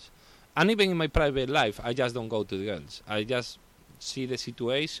the girls. And even in my private life, I just don't go to the girls. I just see the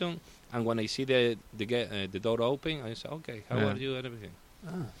situation, and when I see the door open, I say, okay, how Yeah. are you and everything. The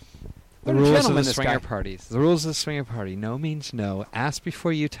What a rules of gentleman, the this swinger guy. parties. The rules of the swinger party. No means no. Ask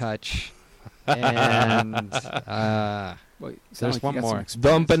before you touch. And Well, you sound There's like you one got some more. experience.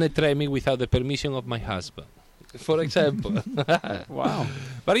 Don't penetrate me without the permission of my husband, for example. Wow.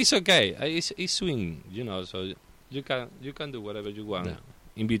 But it's okay. It's swing, you know, so you can do whatever you want Yeah.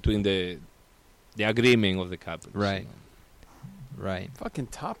 in between the agreement of the couple. Right. Right. Fucking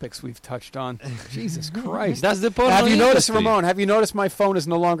topics we've touched on. Jesus Christ. That's the point. Have you noticed, Ramon? Have you noticed my phone is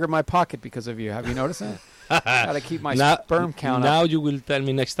no longer in my pocket because of you? Have you noticed that? Gotta keep my sperm count Now up. you will tell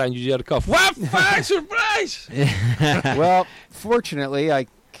me next time you jerk off. What fuck surprise! Well, fortunately, I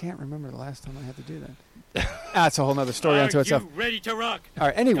can't remember the last time I had to do that. That's a whole nother story Are unto you itself. ready to rock? All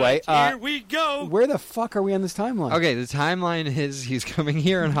right. Anyway, Here we go. where the fuck are we on this timeline? Okay, the timeline is he's coming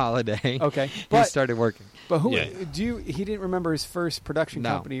here on holiday. Okay. He But, started working. but who Yeah. do you? He didn't remember his first production No,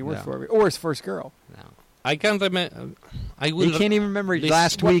 company he worked no. for, or his first girl. No. I can't remember. I will. He can't even remember Listen,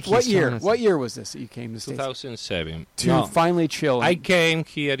 last week. What he's year? telling us- What year was this that you came to the States? 2007. To No, finally chill. I came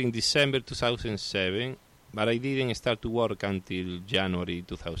here in December 2007, but I didn't start to work until January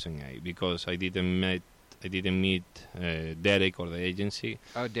 2008 because I didn't meet Derek or the agency.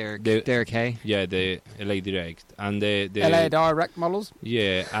 Oh, Derek. The- Derek Hay. Yeah, the LA Direct and the LA Direct Models.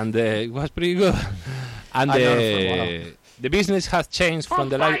 yeah, and it was pretty good. And I've known him for a while. the business has changed from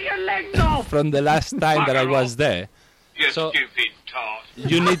the Fire your legs off! from the last time that I was there. You So- stupid tot.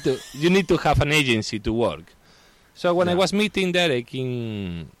 You need to have an agency to work. So when I Yeah. was meeting Derek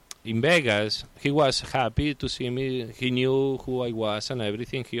in Vegas, he was happy to see me. He knew who I was and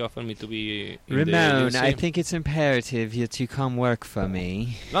everything. He offered me to be in the Ramon, agency. I think it's imperative that you come work for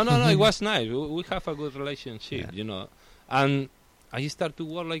me. No, it was nice. We have a good relationship, Yeah. you know. And I started to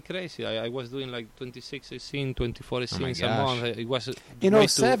work like crazy. I was doing like 26 scenes, 24 Oh my scenes a gosh. month. It was In way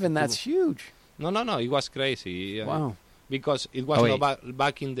 07, too- that's huge. No, it was crazy. Wow. Because it was Oh, not wait.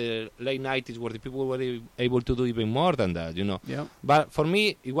 back in the late 90s where the people were able to do even more than that, you know. Yep. But for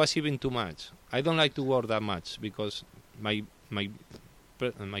me, it was even too much. I don't like to work that much because my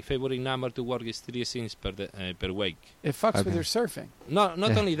favorite number to work is 3 scenes per week. It fucks with Okay. your surfing. No,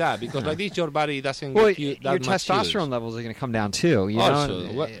 not Yeah. only that, because like this, your body doesn't Well, give you your that much testosterone use. levels are going to come down too. You Also,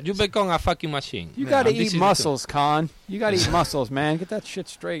 know? well, you become a fucking machine. You Yeah. got to And this eat is the muscles, Con. You got to eat muscles, man. Get that shit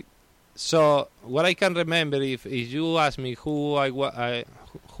straight. So what I can remember, if you ask me who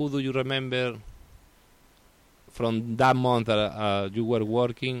do you remember from that month that you were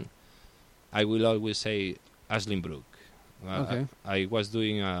working, I will always say Ashley Brooke. Okay. I was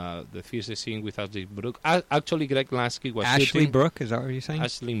doing the first scene with Ashley Brooke. Actually, Greg Lansky was Ashley shooting Brooke, is that what you're saying?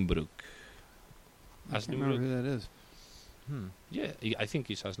 Ashley Brooke. I Ashley can't remember Brooke. who that is. Yeah, I think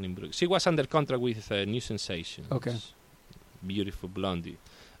it's Ashley Brooks. She was under contract with New Sensations. Okay. Beautiful blondie.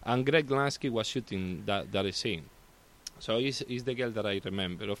 And Greg Lansky was shooting that scene. So it's the girl that I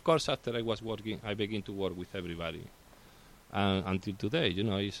remember. Of course, after I was working, I began to work with everybody. Until today,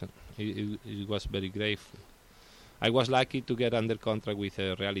 it was very grateful. I was lucky to get under contract with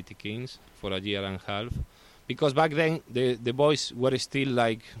Reality Kings for a year and a half. Because back then, the boys were still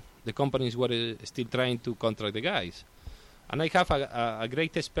like, the companies were still trying to contract the guys. And I have a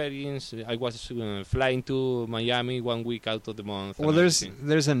great experience. I was flying to Miami 1 week out of the month. Well,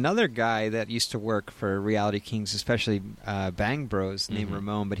 there's another guy that used to work for Reality Kings, especially Bang Bros, named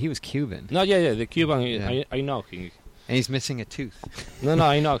Ramon, but he was Cuban. No, the Cuban, Yeah. I know him. And he's missing a tooth. No,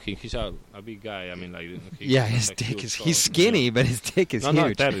 I know him. He's a big guy. I mean, like... His dick is... He's skinny, but his dick is huge.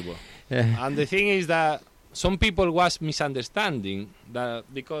 No, terrible. Yeah. And the thing is that some people was misunderstanding that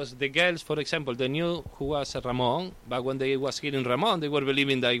because the girls, for example, they knew who was Ramon, but when they was hearing Ramon, they were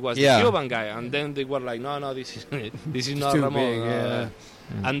believing that it was the Cuban guy, and then they were like, no, this is not too Ramon. big, yeah.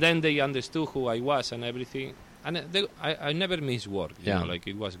 And then they understood who I was and everything, and I never missed work. You know, like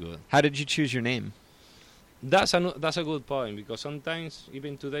it was good. How did you choose your name? That's a good point, because sometimes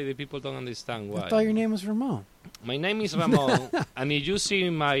even today the people don't understand why. I thought your name was Ramon. My name is Ramon, and if you see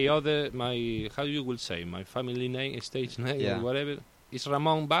my how you will say, my family name, stage name, or whatever, it's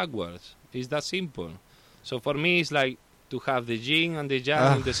Ramon backwards. It's that simple. So for me, it's like to have the yin and the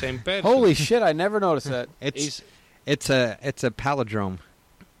yang in the same person. Holy shit! I never noticed that. It's a palindrome.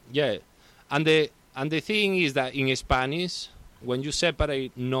 Yeah, and the thing is that in Spanish, when you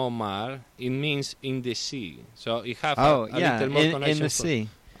separate no mar, it means in the sea. So it have a little more connection in the sea.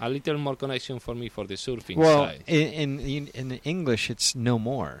 A little more connection for me for the surfing well, side. in English, it's no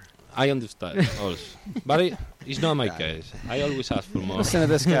more. I understand also, but it's not my case. I always ask for more. Listen to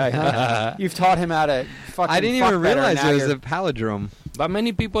this guy, huh? You've taught him how to fucking I didn't fuck even better, realize now it was you're- a palindrome. But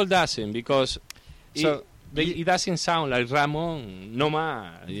many people doesn't, because So, it doesn't sound like Ramon, no more.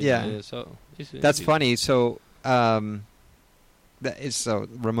 Yeah. So That's funny. So, that is so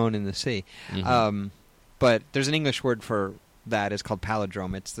Ramon in the sea. Mhm. But there's an English word for that. It's called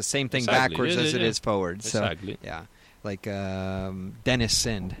palindrome. It's the same thing Exactly. backwards Yeah, as it yeah. is forward. Exactly. So, yeah, like Dennis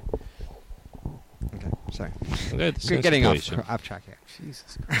sinned. Okay, sorry. Okay, We're getting situation. off track here.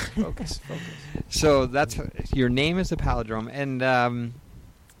 Jesus Christ. Focus. So that's your name is a palindrome, and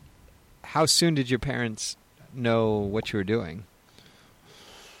how soon did your parents know what you were doing?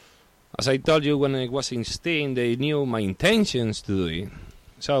 As I told you, when I was in Steam, they knew my intentions to do it.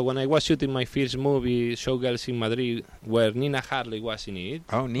 So when I was shooting my first movie, Showgirls in Madrid, where Nina Hartley was in it.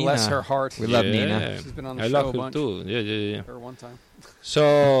 Oh, Nina. Bless her heart. We love Nina. She's been on the I show love a her bunch. too. Yeah. Her one time.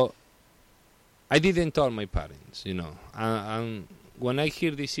 So I didn't tell my parents, And when I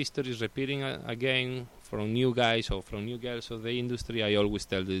hear these histories repeating again from new guys or from new girls of the industry, I always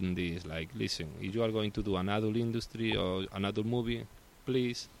tell them this, like, listen, if you are going to do an adult industry or an adult movie,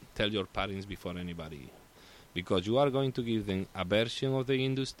 please tell your parents before anybody. Because you are going to give them a version of the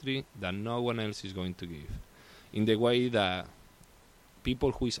industry that no one else is going to give. In the way that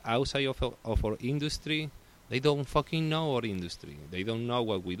people who is outside of our industry, they don't fucking know our industry. They don't know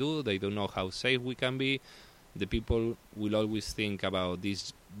what we do. They don't know how safe we can be. The people will always think about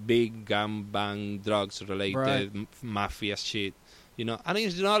this big gangbang, drugs-related Right. mafia shit, And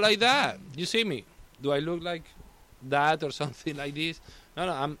it's not like that. You see me? Do I look like that or something like this?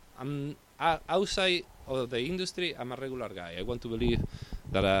 No. I'm outside of the industry. I'm a regular guy. I want to believe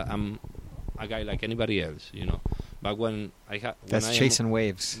that I'm a guy like anybody else, But when That's chasing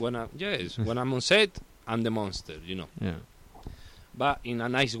waves. when I'm on set, I'm the monster, Yeah. but in a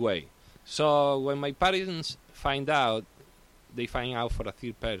nice way. So when my parents find out, they find out for a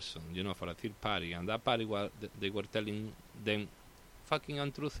third person, for a third party, and that party they were telling them fucking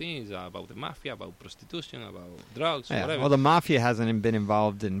untrue things about the mafia, about prostitution, about drugs, Yeah. whatever. Well, the mafia hasn't been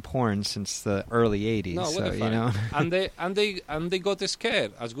involved in porn since the early '80s. No, what so the fuck? and they got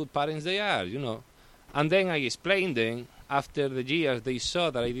scared, as good parents they are, And then I explained them after the years they saw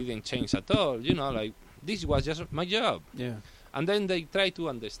that I didn't change at all, like this was just my job. Yeah. And then they try to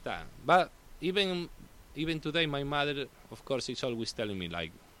understand. But even today, my mother, of course, is always telling me,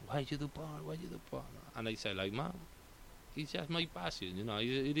 like, why you do porn? Why you do porn? And I say, like, Mom, it's just my passion,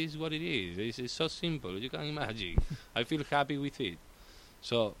 It is what it is. It's so simple. You can imagine. I feel happy with it.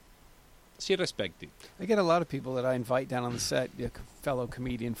 So she respects it. I get a lot of people that I invite down on the set, fellow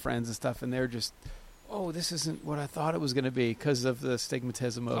comedian friends and stuff, and they're just, oh, this isn't what I thought it was going to be because of the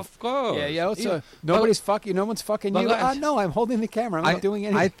stigmatism of course. It's nobody's fucking, no one's fucking you. Well, No, I'm holding the camera. I'm not doing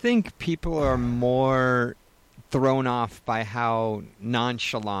anything. I think people are more thrown off by how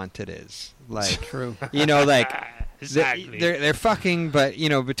nonchalant it is. Like, True. like Exactly. They're fucking, but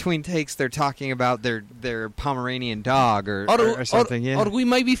between takes they're talking about their Pomeranian dog or something. Or we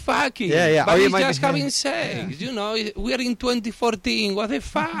might be fucking. Yeah. But Or you it's might just be- having sex. We are in 2014. What the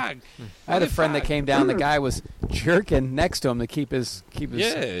fuck? I had a friend that came down. The guy was jerking next to him to keep his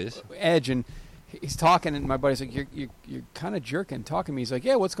Yes. edge, and he's talking, and my buddy's like, "You're kind of jerking, talking to me." He's like,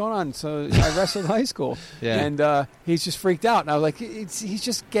 "Yeah, what's going on?" So I wrestled in high school, and he's just freaked out. And I was like, "He's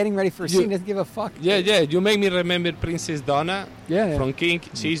just getting ready for a scene. Doesn't give a fuck." Yeah. You make me remember Princess Donna from King.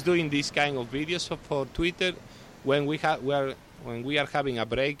 She's doing this kind of videos for Twitter when we are having a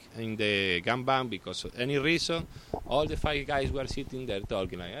break in the gangbang because of any reason. All the 5 guys were sitting there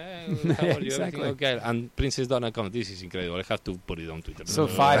talking like, "Hey, how are you? Exactly. Everything okay?" And Princess Donna comes. This is incredible. I have to put it on Twitter. So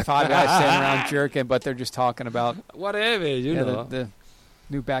five guys standing around jerking, but they're just talking about Whatever, you know. the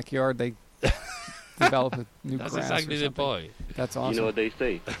new backyard. They develop a new That's grass. exactly or the something. point. That's awesome. You know what they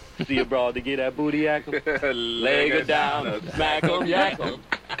say. See a broad to get that booty ackle. Leg her down, smack 'em, yak 'em.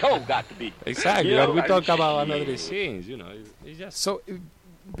 Cold got to be. Exactly. Yeah, Or we talk about shit. another scenes, It's just So,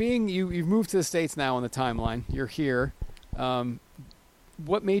 being you've moved to the States now on the timeline. You're here.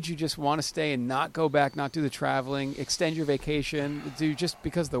 What made you just want to stay and not go back, not do the traveling, extend your vacation? Do you just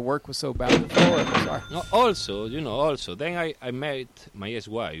because the work was so bountiful? Sorry. No, also, then I met my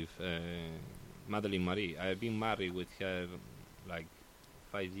ex-wife, Madeline Marie. I've been married with her like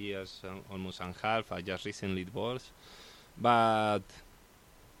 5 years, almost and a half. I just recently divorced. But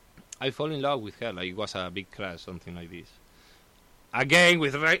I fall in love with her, like it was a big crush, something like this. Again,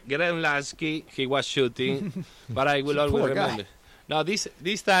 with Graham Lasky, he was shooting, but I will always Poor guy. remember. Now, these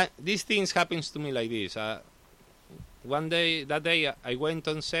things happens to me like this. That day, I went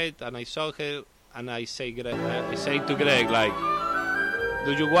on set and I saw her, and I say to Greg, like,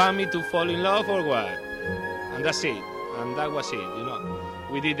 "Do you want me to fall in love or what?" And that's it. And that was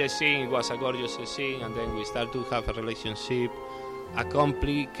it. We did the scene. It was a gorgeous scene, and then we started to have a relationship,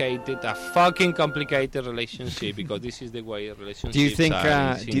 a fucking complicated relationship, because this is the way relationships Do you think are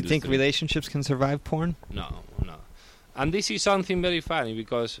in this do you think industry. relationships can survive porn? No. And this is something very funny,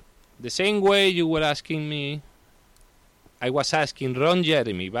 because the same way you were asking me, I was asking Ron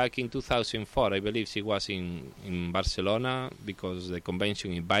Jeremy back in 2004. I believe he was in Barcelona because the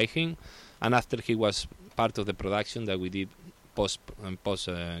convention invited him, and after he was part of the production that we did post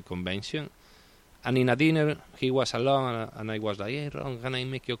convention. And in a dinner, he was alone, and I was like, "Hey, Ron, can I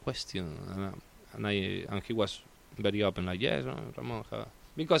make you a question?" And he was very open, like, "Yes, Ramon,"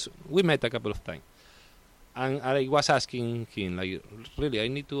 because we met a couple of times. And I was asking him, like, "Really, I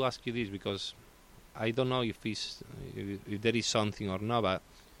need to ask you this because I don't know if there is something or not, but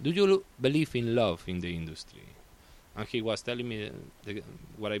do you believe in love in the industry?" And he was telling me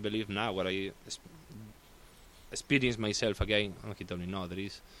what I believe now, what I experience myself again. And he told me, "No, there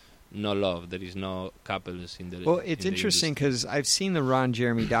is no love. There is no couples in the Well, it's in the interesting industry." because I've seen the Ron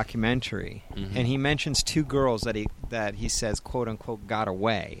Jeremy documentary, Mhm. and he mentions 2 girls that he says, "quote unquote," got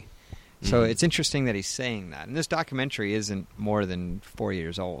away. So Mhm. it's interesting that he's saying that. And this documentary isn't more than 4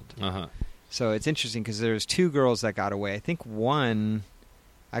 years old. Uh-huh. So it's interesting because there's 2 girls that got away. I think one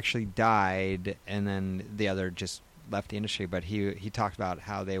actually died, and then the other just left the industry. But he talked about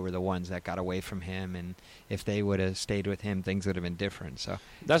how they were the ones that got away from him, and if they would have stayed with him, things would have been different. So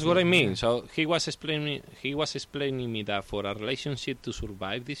That's what I mean. So he was explaining me that for a relationship to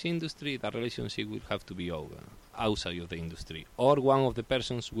survive this industry, that relationship will have to be over, outside of the industry, or one of the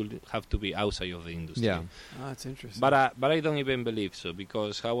persons will have to be outside of the industry. yeah, Oh, that's interesting. But I don't even believe so,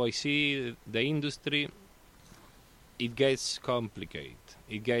 because how I see the industry, it gets complicated.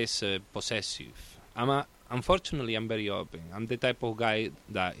 It gets possessive. Unfortunately, I'm very open. I'm the type of guy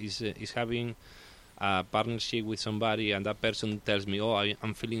that is having a partnership with somebody, and that person tells me, "Oh,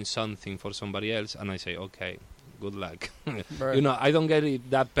 I'm feeling something for somebody else," and I say, "Okay, good luck." Right. I don't get it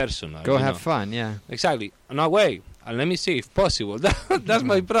that personal. go you have know. fun. Yeah, Exactly. No way. And let me see if possible. That's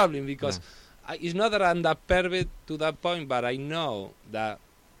my problem, because it's not that I'm that pervert to that point, but I know that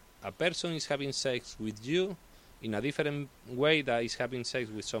a person is having sex with you in a different way that is having sex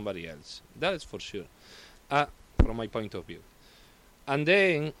with somebody else. That's for sure, from my point of view. And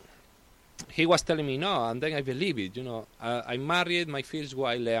then he was telling me no, and then I believe it. I married my first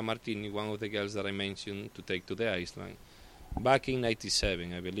wife, Lea Martini, one of the girls that I mentioned to take to the Iceland, back in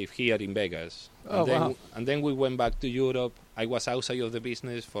 '97, I believe, here in Vegas. Oh, wow. And then we went back to Europe. I was outside of the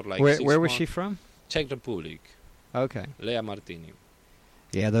business for like where 6 was months. she from? Czech Republic, Okay, Lea Martini.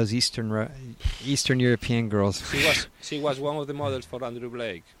 yeah, those Eastern European girls. She was one of the models for Andrew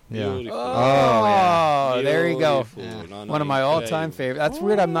Blake. Yeah. Beautiful. Oh, yeah. there you go. Beautiful. Yeah. No, One of my all-time incredible. favorite. That's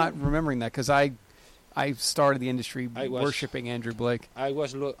weird. I'm not remembering that because I started the industry I was- worshiping Andrew Blake. I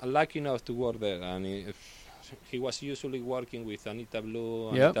was lucky enough to work there, and he was usually working with Anita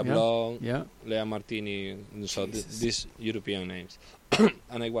Blue, Yep, Anita yep, Blonde, yeah. Lea Martini, so Jesus. these European names,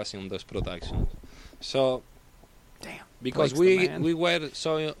 and I was in those productions. So, Damn. because Blake's the man. we were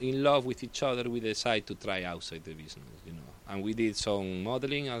so in love with each other, we decided to try outside the business, you know. And we did some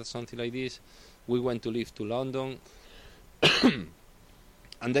modeling or something like this. We went to live to London,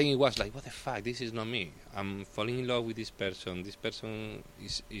 and then it was like, what the fuck? This is not me. I'm falling in love with this person. This person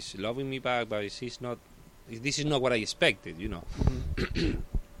is loving me back, but she's not. This is not what I expected, you know.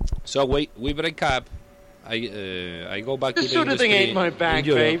 So we break up. I go back to the This sort of thing industry ain't my in bag,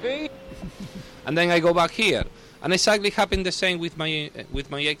 Europe. baby. And then I go back here, and exactly happened the same with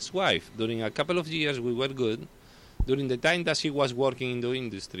my ex-wife. During a couple of years, we were good. During the time that she was working in the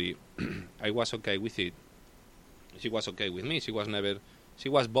industry, I was okay with it. She was okay with me. She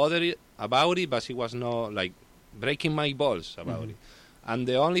was bothered about it, but she was not like breaking my balls about it. And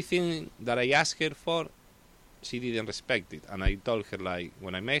the only thing that I asked her for, she didn't respect it. And I told her, like,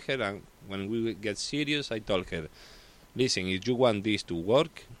 when I met her and when we get serious, I told her, listen, if you want this to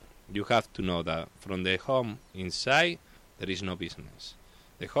work, you have to know that from the home inside, there is no business.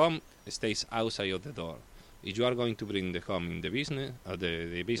 The home stays outside of the door. If you are going to bring the home in the business, or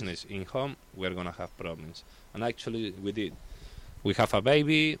the business in home, we're going to have problems. And actually, we did. We have a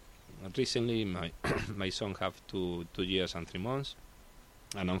baby. Recently, my son have 2 years and 3 months.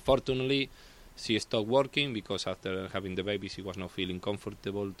 And unfortunately, she stopped working because after having the baby, she was not feeling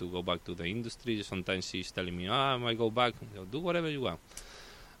comfortable to go back to the industry. Sometimes she's telling me, I might go back. Do whatever you want.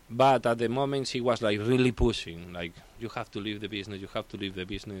 But at the moment, she was like really pushing, like, you have to leave the business, you have to leave the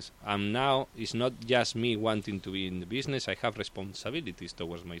business. And now it's not just me wanting to be in the business. I have responsibilities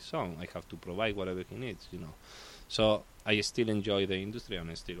towards my son. I have to provide whatever he needs, you know. So I still enjoy the industry,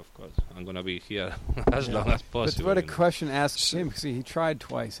 and still, of course, I'm going to be here as long as But possible. what a you know. question asks him, because he tried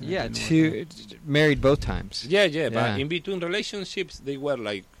twice. And it Yeah, didn't work married both times. Yeah, but Yeah. in between relationships, they were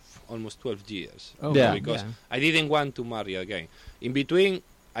like almost 12 years. Oh, Yeah. Because yeah. I didn't want to marry again. In between,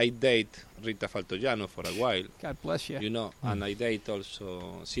 I date Rita Faltoyano for a while, out. God bless you. you know, and I date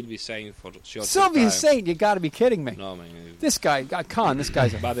also Sylvie Saint for short Sylvia time. Saint, you got to be kidding me. No, man. This guy, Khan, this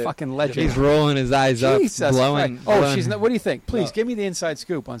guy's a But it- fucking legend. He's rolling his eyes up, Jesus blowing. Christ. Oh, blowing. she's not. What do you think? Please No. give me the inside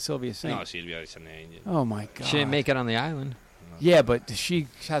scoop on Sylvia Saint. No, Sylvia is an angel. Oh my God. She didn't make it on the island. Yeah, but she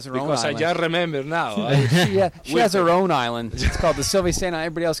has her Because own I island. just remember now. she has her own island. It's called the Sylvia Saint.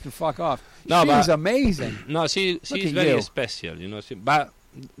 Everybody else can fuck off. No, She's but- amazing. No, she's at very you. special, you know. But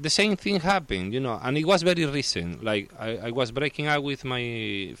the same thing happened, you know, and it was very recent. Like, I was breaking up with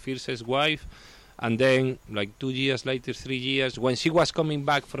my fiercest wife, and then, like, 2 years later, 3 years, when she was coming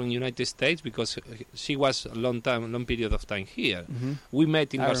back from United States, because she was a long period of time here, we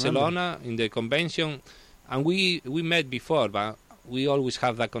met in I Barcelona in the convention, and we met before, but we always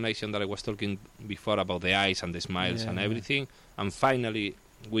have that connection that I was talking before about the eyes and the smiles and Yeah. everything, and finally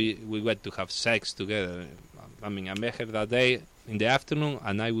we went to have sex together. I mean, I met her that day in the afternoon,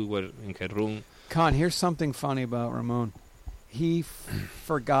 and we were in her room. Khan, here's something funny about Ramon. He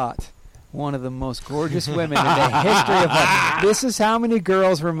forgot one of the most gorgeous women in the history of life. This is how many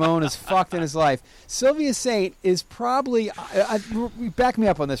girls Ramon has fucked in his life. Sylvia Saint is probably... back me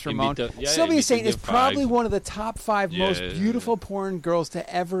up on this, Ramon. Sylvia Saint is probably one of the top 5 most Yeah. beautiful porn girls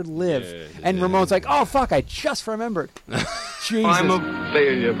to ever live. Yeah, And yeah. Ramon's like, oh, fuck, I just remembered. Jesus. I'm a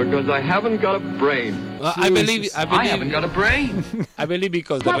failure because I haven't got a brain. Well, I believe I haven't got a brain. I believe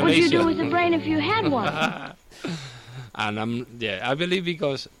because What the would you relation. do with a brain if you had one? And I believe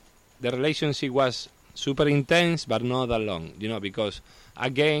because the relationship was super intense, but not that long. You know, because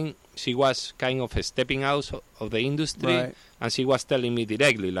again, she was kind of stepping out of the industry, Right. and she was telling me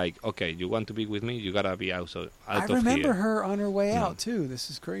directly, like, "Okay, you want to be with me? You gotta be out of I here." remember her on her way out, too. This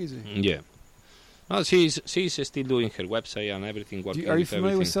is crazy. Yeah. No, she's still doing her website and everything. Working Are you with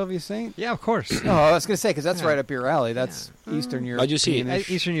familiar with everything. Sylvia Saint? Yeah, of course. No, I was going to say, because that's Yeah. right up your alley. That's Eastern Europe. But you see,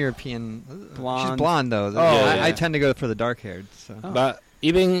 Eastern European. Blonde. She's blonde, though. yeah. I tend to go for the dark-haired. So. But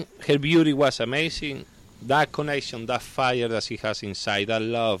even her beauty was amazing. That connection, that fire that she has inside, that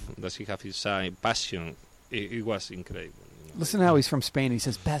love that she has inside, passion, it was incredible. You know. Listen how he's from Spain. He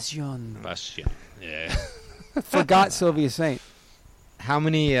says, passion. Passion, yeah. Forgot Sylvia Saint. How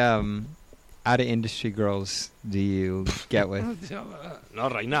many out-of-industry girls do you get with?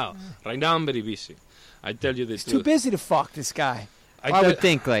 Not right now. Right now I'm very busy. I tell you the He's too truth. busy to fuck this guy. I would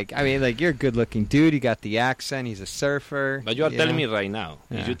think, you're a good-looking dude. You got the accent. He's a surfer. But you are telling know? me right now.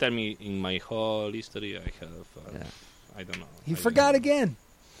 Yeah. If you tell me in my whole history, I have, Yeah. I don't know. He I don't forgot know. again.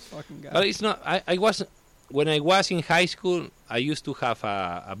 Fucking guy. But it's not. I was when I was in high school, I used to have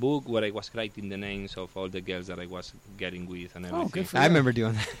a book where I was writing the names of all the girls that I was getting with and everything. good for I remember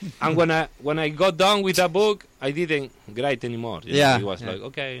doing that. And when I got done with that book, I didn't write anymore. You know? It was like,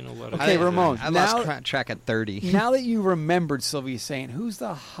 okay, you know what? Okay, Ramon. I now, lost track at 30. now that you remembered Sylvia saying, who's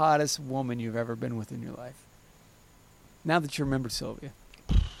the hottest woman you've ever been with in your life? Now that you remembered Sylvia.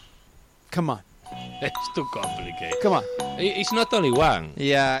 Come on. It's too complicated. Come on. It's not only one.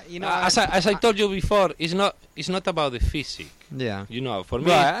 Yeah, you know. As I told you before, it's not about the physique. Yeah. You know, for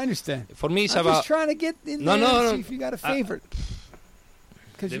me, Right, I understand. for me, it's I'm about just trying to get in No, there no, and no. see if you got a favorite.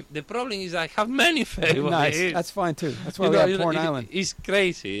 'Cause the problem is I have many favorites. nice. That's fine, too. That's why we have Porn Island. It's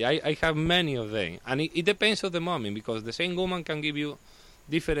crazy. I have many of them, and it depends on the moment because the same woman can give you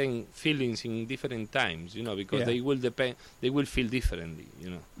different feelings in different times. You know, because they will feel differently.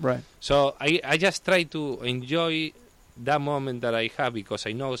 You know. Right. So I just try to enjoy that moment that I have because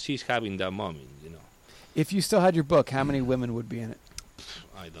I know she's having that moment. You know. If you still had your book, how many women would be in it?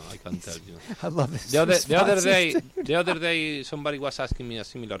 I can't tell you. I love this. The other day, somebody was asking me a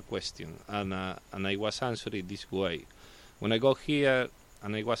similar question, and I was answering this way. When I got here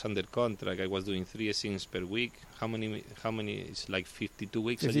and I was under contract, I was doing 3 scenes per week. How many? It's like 52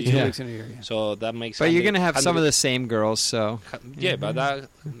 weeks. 52 a year. weeks in a year. Yeah. So that makes. But you're going to have some of 100 the same girls, so. Yeah, but that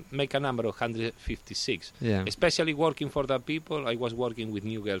make a number of 156. Yeah. Especially working for the people, I was working with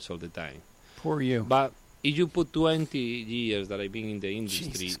new girls all the time. Poor you. But if you put 20 years that I've been in the industry,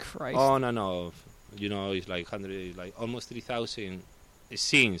 Jesus Christ. on and off, you know, it's like 100, like almost 3,000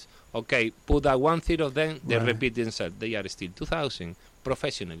 scenes. Okay, put that 1/3 of them, they Right. repeat themselves. They are still 2,000,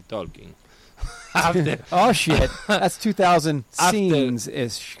 professionally talking. After, Oh, shit. That's 2,000 After-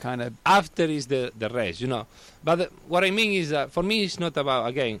 scenes-ish, kind of. after is the rest, you know. But what I mean is that for me, it's not about,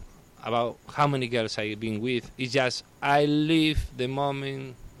 again, about how many girls I've been with. It's just I live the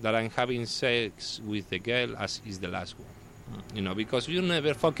moment that I'm having sex with the girl as is the last one. You know, because you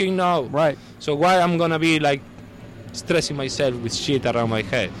never fucking know. Right. So why I'm gonna be like stressing myself with shit around my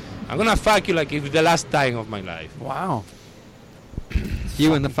head? I'm gonna fuck you like it's the last time of my life. Wow.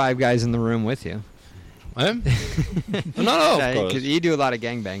 You and the 5 guys in the room with you. Eh? No, of Yeah, course. 'cause you do a lot of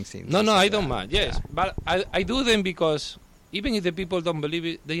gangbang scenes. No, and no, stuff I like don't that. mind. Yes, but I do them because even if the people don't believe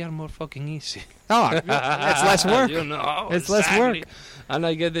it, they are more fucking easy. Oh, it's less work. You know, It's less work. exactly. And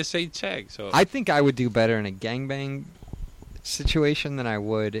I get the same check. So I think I would do better in a gangbang situation than I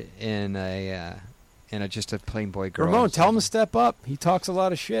would in a just a plain boy girl. Ramon, tell him to step up. He talks a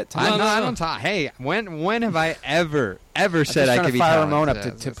lot of shit. Tell him- I don't talk. Hey, when have I ever I'm said just I trying could to be fire Ramon up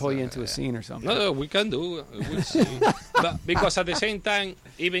talented? to pull you into a scene or something. no, we can do. We'll see. But because at the same time,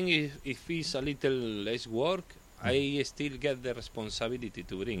 even if it's a little less work, I still get the responsibility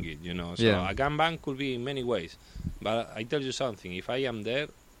to bring it. You know, so Yeah. a gangbang could be in many ways. But I tell you something: if I am there,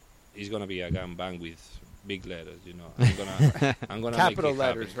 it's gonna be a gangbang with big letters. You know, I'm gonna Capital make it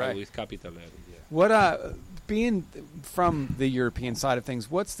happen, letters, right. With capital letters. Yeah. What being from the European side of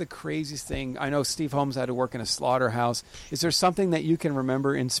things, what's the craziest thing? I know Steve Holmes had to work in a slaughterhouse. Is there something that you can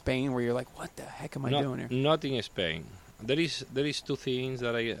remember in Spain where you're like, what the heck am I doing here? Not in Spain. There is 2 things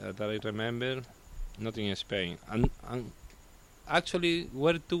that I remember. Not in Spain, and actually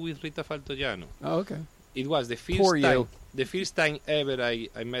were 2 with Rita Faltoiano. Oh, okay. It was the first Poor time. you. The first time ever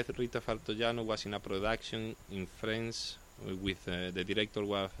I met Rita Faltoiano was in a production in France with the director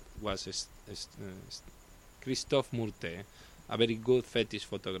was Christophe Mourtet, a very good fetish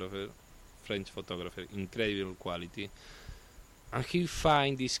photographer, French photographer, incredible quality. And he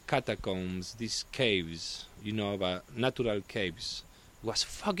find these catacombs, these caves, you know, but natural caves. It was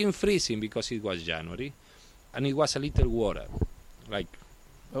fucking freezing because it was January, and it was a little water, like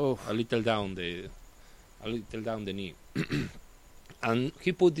Oh, a little down the knee. And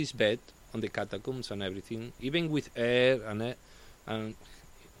he put this bed on the catacombs and everything, even with air and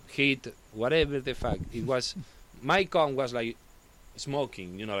heat, whatever the fuck. It was, my con was like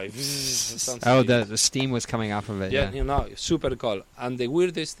smoking, you know, like something Oh, like the steam was coming off of it. yeah, Yeah. you know, super cold. And the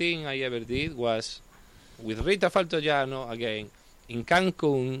weirdest thing I ever did was with Rita Faltoiano again in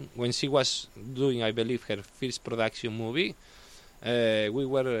Cancun when she was doing, I believe, her first production movie. We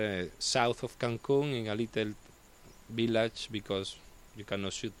were south of Cancun in a little village because you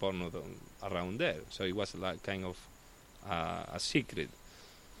cannot shoot porno around there. So it was like kind of a secret.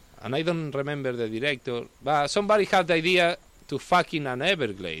 And I don't remember the director, but somebody had the idea to fucking an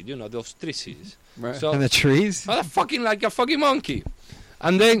Everglade, you know, those trees. right. So And the trees? I was fucking like a fucking monkey.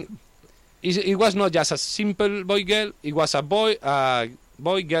 And then it was not just a simple boy-girl, it was a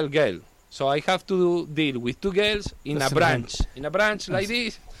boy-girl-girl. So I have to deal with 2 girls in a branch like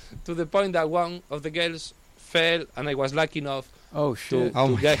this, to the point that one of the girls fell, and I was lucky enough Oh, to, shit. Oh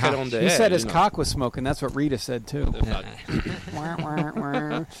to my get her gosh. on the He air. said his you know. cock was smoking. That's what Rita said, too. The fuck. Wah,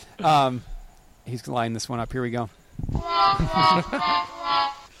 wah, wah. He's lining this one up. Here we go.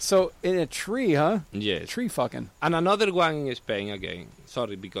 So, in a tree, huh? Yes. Tree fucking. And another one in Spain again.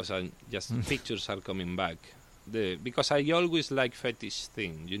 Sorry, because I just pictures are coming back. Because I always like fetish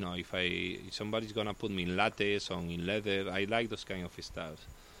things. You know, if somebody's gonna put me in latex or in leather, I like those kind of stuff.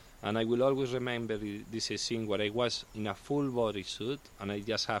 And I will always remember this scene where I was in a full body suit and I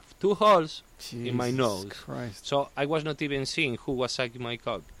just have 2 holes in my nose. Christ. So I was not even seeing who was sucking my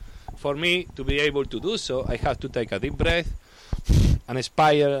cock. For me to be able to do so, I have to take a deep breath and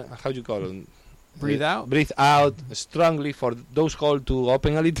aspire, how do you call it? Breathe out? Breathe out strongly for those holes to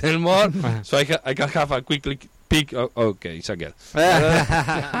open a little more, so I can have a quick peek. Oh, okay, it's a girl.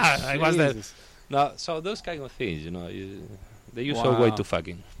 I was there. Jesus. No, so those kind of things, you know, the usual way Wow. to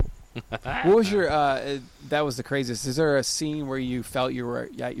fucking. What was your, that was the craziest. Is there a scene where you felt you were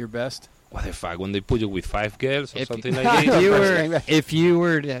at your best? What the fuck? When they put you with 5 girls or If something you- like this? if you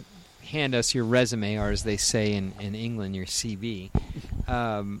were to hand us your resume, or as they say in England, your CV,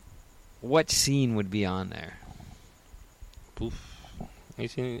 what scene would be on there? Poof.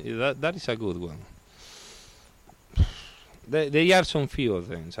 That is a good one. There are some few of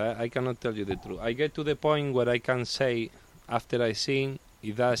them. I cannot tell you the truth. I get to the point where I can say, after I sing,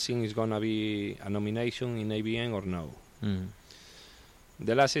 if that scene is going to be a nomination in ABN or no. Mm.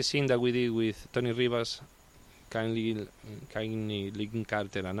 The last scene that we did with Tony Rivas, kindly Lincoln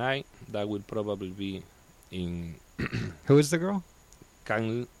Carter and I, that will probably be in Who is the girl?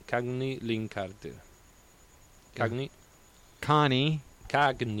 Cagney Lynn Carter. Cagney Connie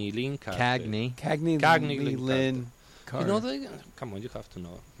Lynn Carter. Cagney Cagney Lee Lynn Lynn Carter. You know the? Come on, you have to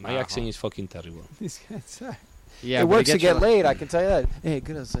know. My accent is fucking terrible. Yeah, it but works to gets you get like- laid, I can tell you that. Hey,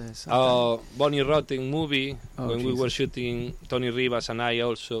 good as something. Bonnie Rotten movie Oh, when we were Jesus. shooting, Tony Rivas and I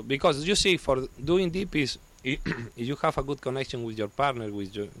also, because you see, for doing deep is if you have a good connection with your partner,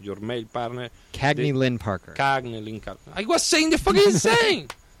 with your male partner. Cagney Lynn Parker. Cagney Lynn Carter. I was saying the fucking same.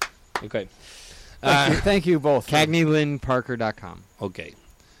 Okay. Thank you both. CagneyLynnParker.com. Okay.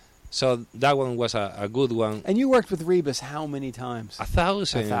 So that one was a good one. And you worked with Rebus how many times?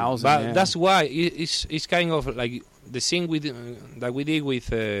 1,000. 1,000, But yeah. that's why it's kind of like the scene that we did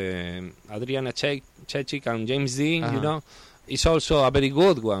with Adriana Chechik and James Dean, you know, it's also a very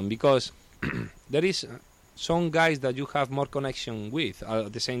good one because there is some guys that you have more connection with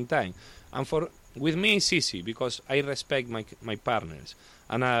at the same time. And with me it's easy because I respect my partners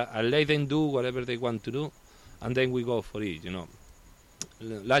and I let them do whatever they want to do and then we go for it, you know.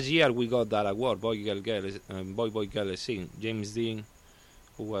 Last year we got that award, Boy Girl Scene. James Dean,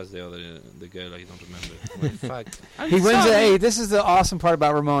 who was the girl? I don't remember. Well, fuck. He wins it. Hey, this is the awesome part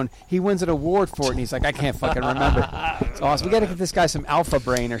about Ramon. He wins an award for it, and he's like, I can't fucking remember. It's awesome. We got to get this guy some alpha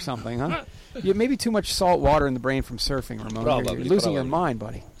brain or something, huh? You maybe too much salt water in the brain from surfing, Ramon. Probably, You're losing your probably. mind,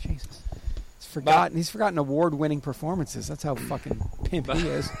 buddy. Jesus. He's forgotten award-winning performances. That's how fucking pimp he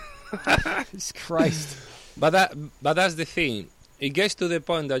is. Jesus Christ. But that's the thing. It gets to the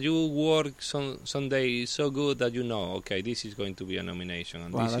point that you work some days so good that you know, okay, this is going to be a nomination,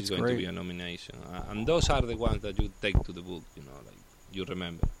 and Wow, this that's is going great. to be a nomination, and those are the ones that you take to the book, you know, like you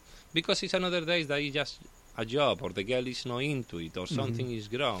remember, because it's another day that it's just a job, or the girl is not into it, or something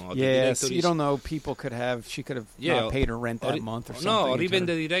is wrong, or the Yes, director you is, don't know. She could have not paid her rent that month or something. No, or and even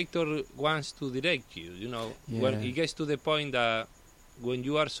turned- the director wants to direct you, you know, when Yeah. it gets to the point that when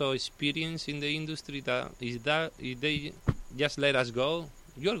you are so experienced in the industry that if they just let us go,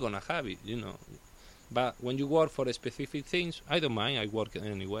 you're gonna have it, you know. But when you work for specific things, I don't mind. I work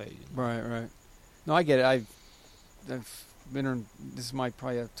anyway. You know. Right. No, I get it. I've been on. This is my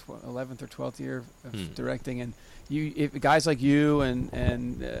probably 11th or 12th year of directing, and guys like you and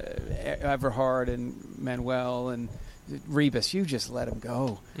Everhard and Manuel and Rebus, you just let them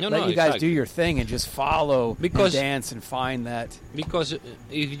go. Let you guys exactly. do your thing and just follow Because- and dance and find that. Because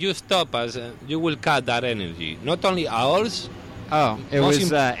if you stop us, you will cut that energy. Not only ours. Oh, it Most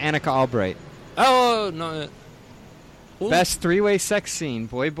was Annika Albright. Oh no. Who? Best three-way sex scene: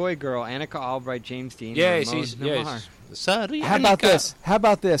 boy, girl. Annika Albright, James Dean. Yes, Ramon yes. Namar. Sorry. How about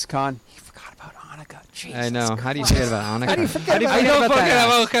Annika. this, Con? You forgot about Annika. Jesus I know. How do you Christ. forget about Annika? How do you forget about I don't that forget ass?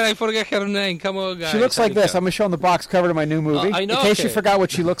 about her. I forget her name. Come on, guys. She looks like this. Annika. I'm going to show them the box cover to my new movie. I know, In case you okay. forgot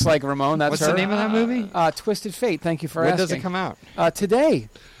what she looks like, Ramon, that's What's her. the name of that movie? Twisted Fate. Thank you for When asking. does it come out? Today.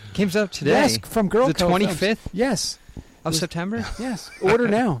 Came out today. Yes, from Girl The Code 25th Films. Yes. of September. Yes. Order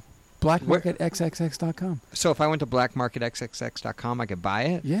now. BlackMarketXXX.com. So if I went to blackmarketxxx.com, I could buy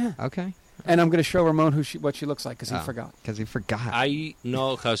it. Yeah. Okay. And I'm going to show Ramon what she looks like because he forgot. Because he forgot. I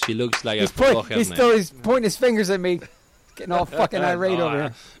know how she looks like. He's I forgot her name. He's pointing his fingers at me. Getting all fucking irate over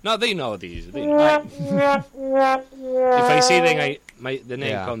here. No, they know this. They know. If I see them, the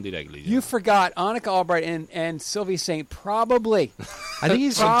name come directly. You forgot Annika Albright and Sylvie Saint probably. I think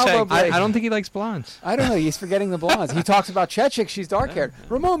he's probably. I don't think he likes blondes. I don't know. He's forgetting the blondes. He talks about Chechik. She's dark-haired.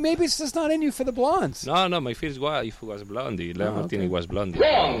 Ramon, maybe it's just not in you for the blondes. No, my first wife was blondie. Lea Martini was blondie.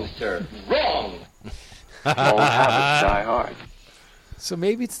 Wrong, sir. Wrong. All habits die hard. So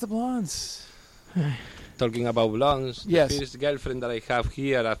maybe it's the blondes. Talking about blondes, Yes. the first girlfriend that I have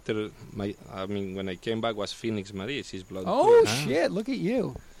here after when I came back was Phoenix Marie. She's blonde. Oh, too. shit. Look at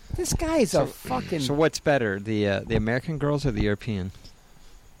you. This guy's a fucking... So what's better, the American girls or the European?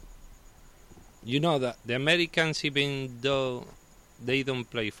 You know that the Americans, even though they don't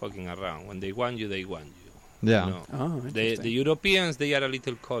play fucking around, when they want you, they want you. Yeah. You know? Oh, the interesting. Europeans, they are a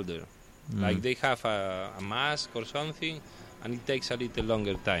little colder. Like they have a mask or something, and it takes a little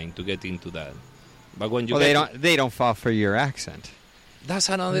longer time to get into that. But when you they don't fall for your accent. That's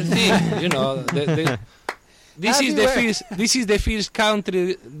another thing, you know. This is the first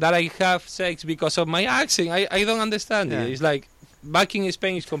country that I have sex because of my accent. I don't understand it. It's like back in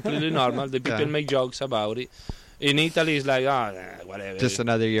Spain, it's completely normal. The people make jokes about it. In Italy, it's like whatever. Just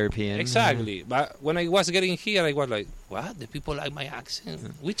another European. Exactly. But when I was getting here, I was like, what? The people like my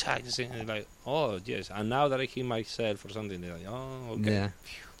accent? Which accent? And like, oh yes. And now that I hear myself or something, they're like, oh okay. Yeah.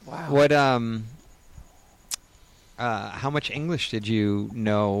 Wow. What how much English did you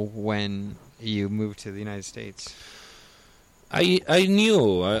know when you moved to the United States? I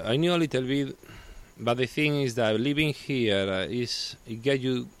knew a little bit, but the thing is that living here it gets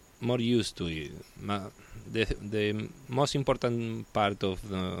you more used to it. The most important part of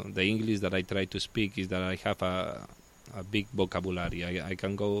the English that I try to speak is that I have a big vocabulary. I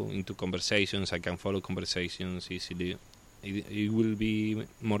can go into conversations. I can follow conversations easily. It will be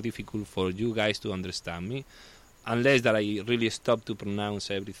more difficult for you guys to understand me, unless that I really stop to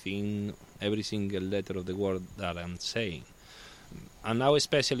pronounce every single letter of the word that I'm saying. And now,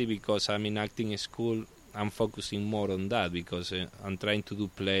 especially because I'm in acting school, I'm focusing more on that because I'm trying to do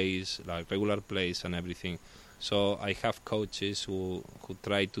plays, like regular plays and everything. So I have coaches who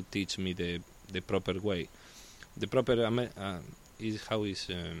try to teach me the proper way. The proper is how is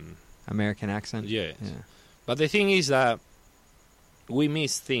American accent? Yes. Yeah. But the thing is that we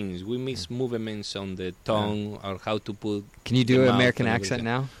miss things. We miss movements on the tongue or how to put. Can you do an American accent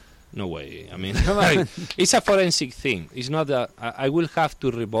now? No way. I mean, it's a forensic thing. It's not that I will have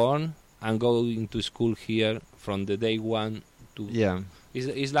to reborn and go into school here from the day one to. Yeah.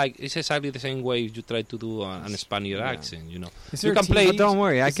 It's like it's exactly the same way you try to do an Spanish accent. You know, you can play. Don't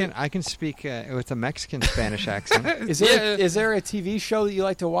worry, I can speak with a Mexican Spanish accent. Is there a TV show that you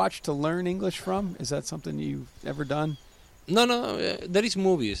like to watch to learn English from? Is that something you've ever done? No. There is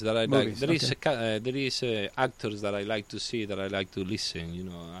movies that I like. There okay. is actors that I like to see, that I like to listen. You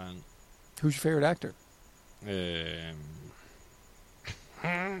know. And, who's your favorite actor? De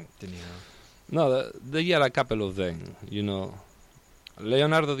Niro. No, there are a couple of them. You know,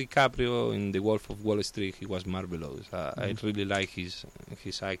 Leonardo DiCaprio in The Wolf of Wall Street, he was marvelous. I really like his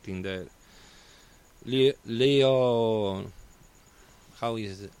acting there. Leo, how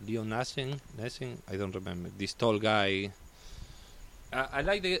is it? Leo Nassen? I don't remember. This tall guy. I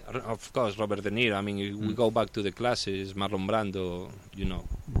like of course, Robert De Niro. I mean, if we go back to the classes, Marlon Brando, you know.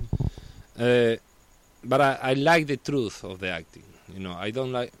 But I like the truth of the acting. You know, I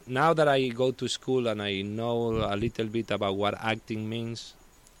don't like... Now that I go to school and I know a little bit about what acting means,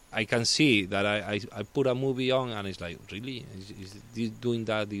 I can see that I put a movie on and it's like, really? Is doing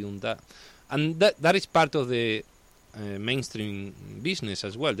that? And that is part of the mainstream business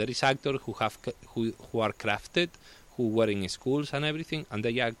as well. There is actors who are crafted, who were in schools and everything, and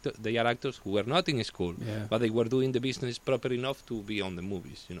they are actors who were not in school, but they were doing the business proper enough to be on the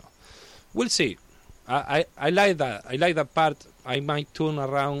movies, you know. We'll see. I like that. I like that part. I might turn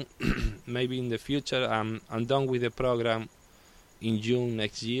around maybe in the future. I'm done with the program in June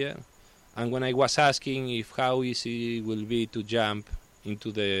next year. And when I was asking if how easy it will be to jump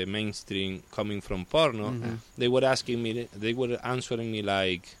into the mainstream coming from porno, they were answering me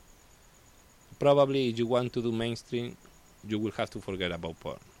like, probably if you want to do mainstream, you will have to forget about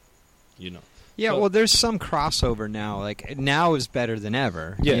porn, you know. Yeah, well, there's some crossover now. Like, now is better than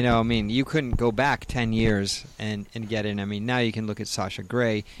ever. Yeah. You know, I mean, you couldn't go back 10 years and get in. I mean, now you can look at Sasha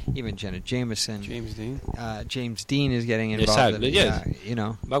Grey, even Jenna Jameson. James Dean. James Dean is getting involved. Exactly, yes. You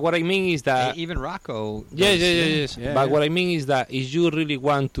know. But what I mean is that... Even Rocco. Yes. But what I mean is that if you really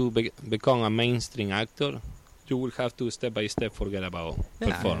want to become a mainstream actor, you will have to step by step forget about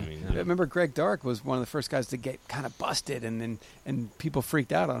performing. I remember Greg Dark was one of the first guys to get kind of busted, and people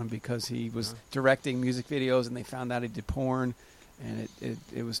freaked out on him because he was directing music videos, and they found out he did porn, and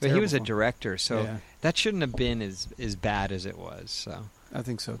it was. But terrible he was a for him. director, so that shouldn't have been as bad as it was. So I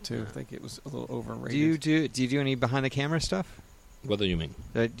think so too. I think it was a little overrated. Do you do any behind the camera stuff? What do you mean?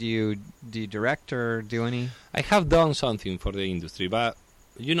 Do you direct or do any? I have done something for the industry, but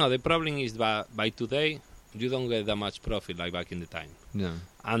the problem is that by today you don't get that much profit like back in the time. No.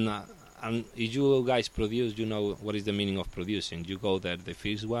 And if you guys produce, you know what is the meaning of producing. You go there the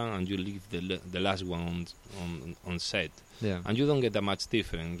first one and you leave the last one on set. Yeah. And you don't get that much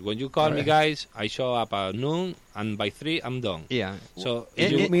difference. When you call me, guys, I show up at noon, and by 3, I'm done. Yeah. So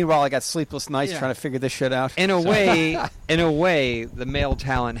meanwhile, I got sleepless nights trying to figure this shit out. In a way, the male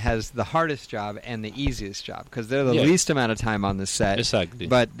talent has the hardest job and the easiest job because they're the least amount of time on the set. Exactly.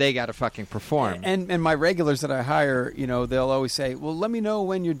 But they got to fucking perform. And my regulars that I hire, they'll always say, "Well, let me know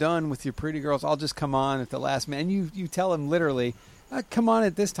when you're done with your pretty girls. I'll just come on at the last minute." And you tell them literally, "Come on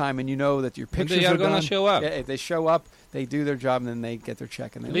at this time," and you know that your pictures they are going done. to show up. Yeah, if they show up, they do their job, and then they get their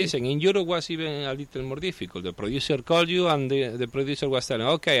check. And they Listen, in Europe was even a little more difficult. The producer called you, and the producer was telling,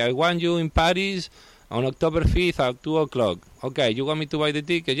 "Okay, I want you in Paris on October 5th at 2 o'clock. Okay, you want me to buy the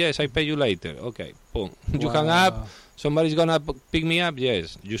ticket? Yes, I pay you later. Okay, boom. You hang up. Somebody's going to pick me up?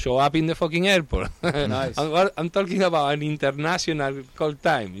 Yes. You show up in the fucking airport. Nice. I'm talking about an international call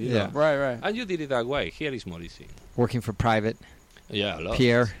time. You know? Right. And you did it that way. Here is more easy. Working for private. Yeah, a lot.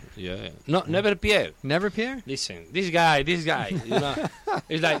 Pierre. Yeah. No, never Pierre. Never Pierre? Listen, this guy, it's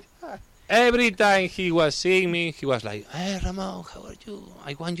like every time he was seeing me, he was like, "Hey, Ramon, how are you?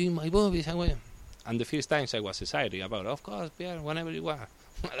 I want you in my movies." And the first times I was excited about, "Of course, Pierre, whenever you want."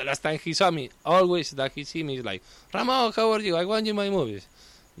 The last time he saw me, always that he see me is like, "Ramon, how are you? I want you in my movies."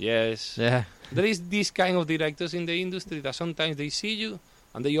 Yes. Yeah. There is this kind of directors in the industry that sometimes they see you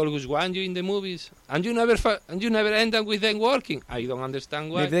and they always want you in the movies, and you never end up with them working. I don't understand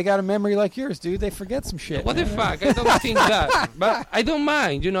why. Maybe they got a memory like yours, dude. They forget some shit. What the fuck? I don't think that. But I don't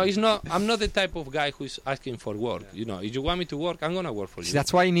mind. I'm not the type of guy who's asking for work. If you want me to work, I'm gonna work for you. See,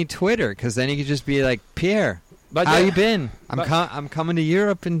 that's why you need Twitter, because then you can just be like, "Pierre, but how you been? I'm coming to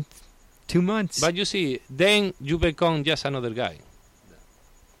Europe in 2 months." But you see, then you become just another guy.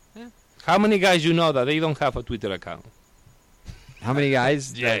 Yeah. How many guys you know that they don't have a Twitter account? How many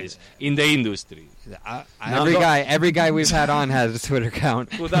guys? Yes, in the industry. Every guy we've had on has a Twitter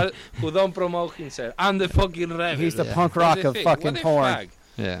account. Who don't promote himself. I'm the fucking rebel. He's the punk rock of fucking porn. Fuck?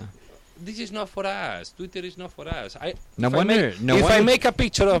 Yeah. This is not for us. Twitter is not for us. If I make a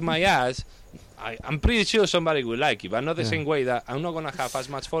picture of my ass, I'm pretty sure somebody will like it, but not the same way that I'm not going to have as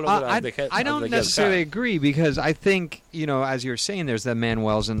much followers as the I don't necessarily agree, because I think, as you're saying, there's the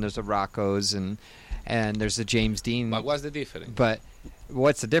Manuels and there's the Roccos and there's the James Dean. But what's the difference? But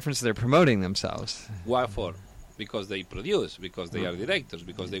what's the difference? They're promoting themselves. What for? Because they produce, because they are directors,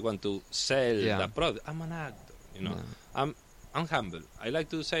 because they want to sell the product. I'm an actor, I'm humble. I like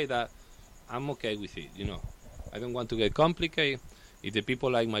to say that I'm okay with it, I don't want to get complicated. If the people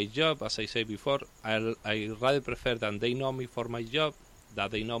like my job, as I said before, I rather prefer that they know me for my job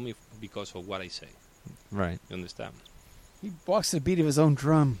than they know me because of what I say. Right. You understand? He walks to the beat of his own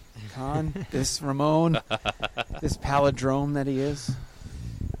drum, Con. This Ramon, this palindrome that he is.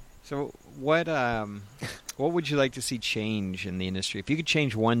 So what would you like to see change in the industry? If you could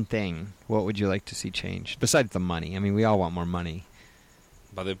change one thing, what would you like to see change? Besides the money. I mean, we all want more money.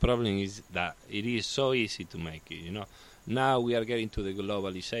 But the problem is that it is so easy to make it, Now we are getting to the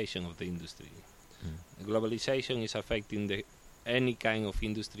globalization of the industry. Globalization is affecting any kind of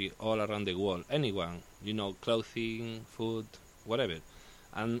industry all around the world. Anyone, clothing, food, whatever.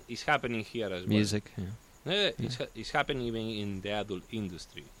 And it's happening here as well. Music. Yeah. It's happening even in the adult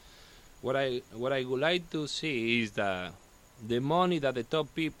industry. What I would like to see is that the money that the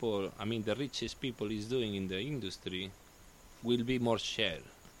top people, the richest people is doing in the industry will be more shared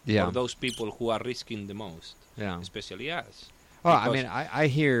for those people who are risking the most. Yeah. Especially us. Well, I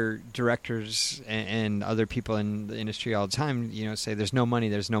hear directors and other people in the industry all the time, say there's no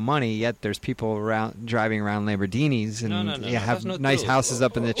money, yet there's people driving around Lamborghinis and have nice houses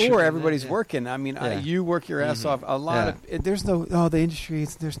up in the Or everybody's working. You work your ass off. A lot of there's the industry.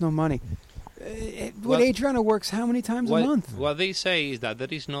 There's no money. Adriano works how many times a month? What they say is that there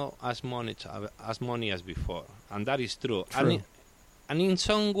is not as money as before, and that is true. And in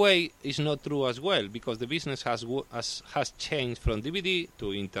some way, it's not true as well, because the business has changed from DVD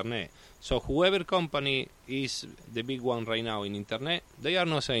to internet. So whoever company is the big one right now in internet, they are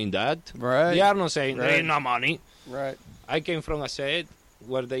not saying that. Right. They are not saying there is no money. Right. I came from a set,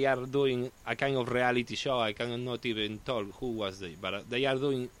 where they are doing a kind of reality show. I cannot even tell who was they, but they are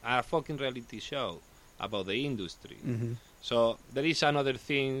doing a fucking reality show about the industry. Mm-hmm. So there is another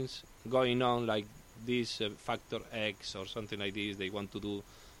things going on like this Factor X or something like this. They want to do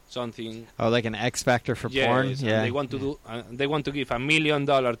something. Oh, like an X Factor for porn? And Yeah. they want to do. They want to give $1 million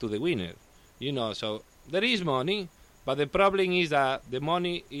to the winner. You know, so there is money, but the problem is that the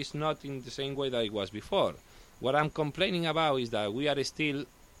money is not in the same way that it was before. What I'm complaining about is that we are still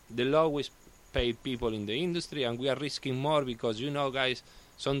the lowest paid people in the industry, and we are risking more because, you know, guys,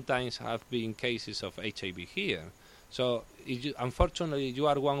 sometimes have been cases of HIV here. So, if you, unfortunately, you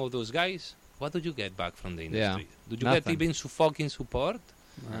are one of those guys. What do you get back from the industry? Do you Nothing. get even fucking support?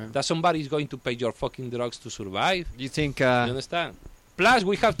 Right. That somebody is going to pay your fucking drugs to survive? Do you think... You understand? Plus,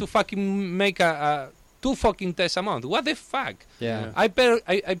 we have to fucking make a 2 fucking tests a month. What the fuck? Yeah. I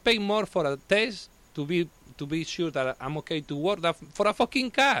pay more for a test to be sure that I'm okay to work than for a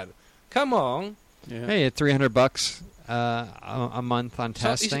fucking car. Come on. Yeah. Hey, at $300 a month on So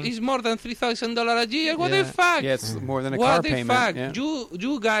testing. it's more than $3,000 a year. What Yeah. the fuck? Yeah, it's more than a What car the payment. fuck? Yeah.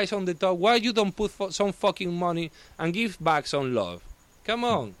 You guys on the top, why you don't put some fucking money and give back some love? Come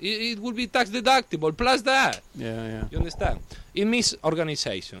on. It will be tax deductible plus that. Yeah. You understand? It means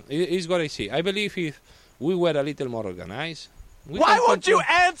organization. Is what I see. I believe if we were a little more organized. Why won't you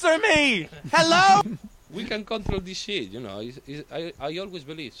answer me? Hello? We can control this shit, you know. I always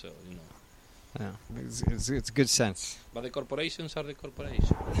believe so, you know. Yeah. It's good sense. But the corporations are the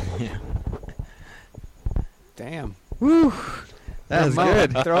corporations. Yeah. Damn. Woo. That was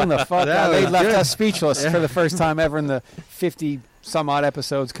good. Throwing the fuck That out. They was left good. us speechless Yeah. for the first time ever in the 50 some odd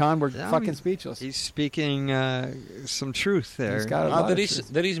episodes. Con, we're No, fucking speechless. He's speaking some truth there. He's got a lot of truth.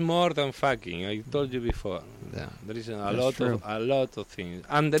 There is more than fucking. I told you before. Yeah. There is That's true. a lot of things,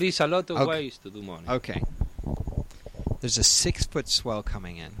 and there is a lot of Okay. ways to do money. Okay. There's a 6-foot swell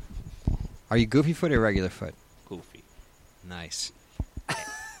coming in. Are you goofy foot or regular foot? Goofy. Nice.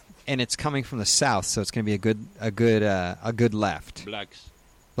 And it's coming from the south, so it's going to be a good left. Blacks.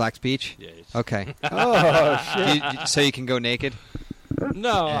 Black's Beach? Yes. Okay. Oh, shit. So you can go naked?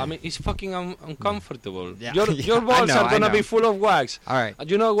 No, Yeah. I mean it's fucking uncomfortable. Yeah. Your Yeah, balls I know, are gonna I know. be full of wax. All right.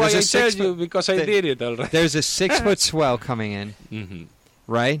 You know why I There's a tell 6 you? foot- Because I did it already. There's a 6-foot swell coming in, Mhm.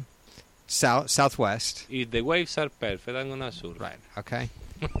 right? Southwest. If the waves are perfect, I'm gonna surf. Right. Okay.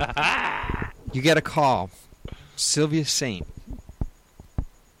 You get a call. Sylvia Saint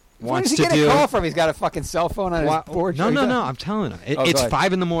Where wants does he to get do. a call from? He's got a fucking cell phone on Wha- his porch. No, Or no, he no. does- I'm telling you. Oh, It's go ahead.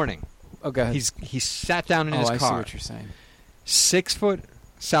 5 in the morning. Oh, go ahead. He's sat down in his I see car. what you're saying. 6-foot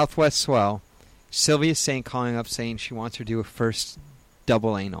southwest swell. Sylvia Saint calling up saying she wants her to do a first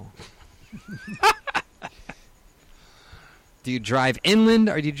double anal. Do you drive inland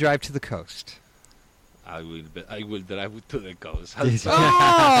or do you drive to the coast? I will drive to the coast. Oh,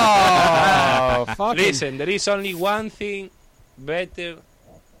 fucking. Listen, there is only one thing better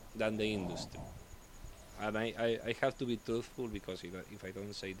than the industry. And I have to be truthful because if I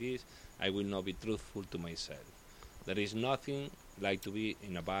don't say this, I will not be truthful to myself. There is nothing like to be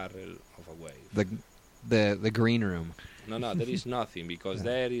in a barrel of a wave. The green room. No, there is nothing because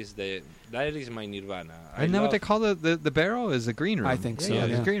that is my nirvana. Isn't that what they call the barrel? Is the green room? I think so, Yeah,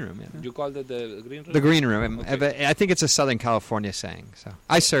 yeah. the green room. Yeah. You called it the green room? The green room. Okay. I think it's a Southern California saying. So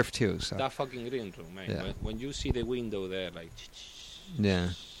I surf too. So That fucking green room, man. Yeah. When you see the window there, like, yeah.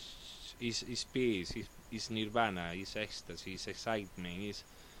 it's peace, it's nirvana, it's ecstasy, it's excitement.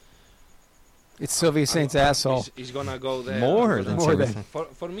 It's Sylvia Saint's asshole. It's gonna go there. More than More Sylvia than-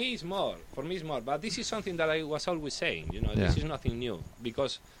 Saint. For me, it's more. For me, it's more. But this is something that I was always saying. You know, Yeah. this is nothing new.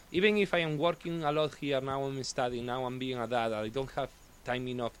 Because even if I am working a lot here now, I'm studying now, I'm being a dad. I don't have time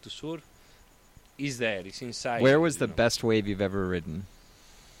enough to surf. It's there. It's inside. Where was you the know. best wave you've ever ridden?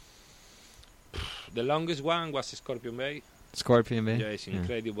 The longest one was Scorpion Bay. Scorpion Bay. Yeah, it's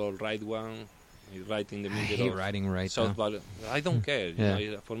incredible. Right one. It's right in the I middle hate of riding right South now. Valley. I don't care. You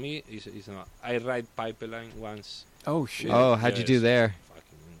Yeah. know, for me, it's not. I ride Pipeline once. Oh, shit. Oh, how'd you do Yes. there?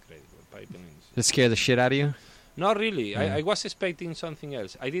 Fucking incredible. Pipeline. Did it scare the shit out of you? Not really. Yeah. I was expecting something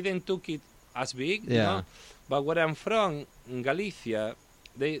else. I didn't took it as big, you Yeah. know. But where I'm from, in Galicia,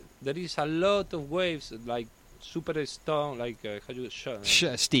 there is a lot of waves, like super stone, like how you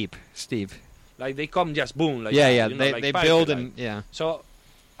Steep. like they come just boom, like Yeah, that, yeah. you know, like They pipeline. build and yeah. So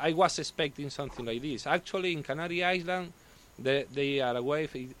I was expecting something like this. Actually, in Canary Island, they are a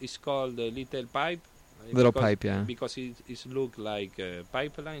wave. It's called the Little Pipe. Little because- Pipe, yeah. Because it look like a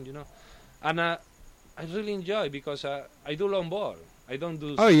pipeline, you know. And I really enjoy because I do longboard. I don't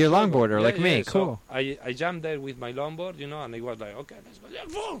do. Oh, you're a snowboard. longboarder like me. So Cool. I jumped there with my longboard, you know, and it was like, okay, let's go. Yeah,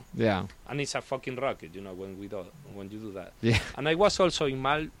 boom. Yeah. And it's a fucking rocket, you know, when you do that. Yeah. And I was also in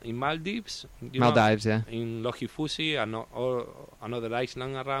Maldives. Maldives, yeah. In Lohifusi and or another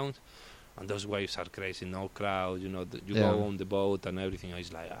island around. And those waves are crazy, no crowd, you know. You go on the boat and everything.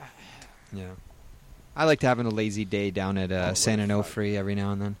 It's like, Yeah. I like to having a lazy day down at San Onofre every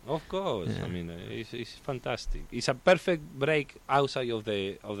now and then. Of course, Yeah. I mean, it's fantastic. It's a perfect break outside of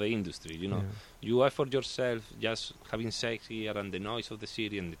the industry. You know, you effort yourself just having sex here and the noise of the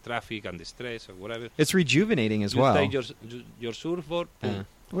city and the traffic and the stress or whatever. It's rejuvenating as you well. Take your surfboard. Yeah.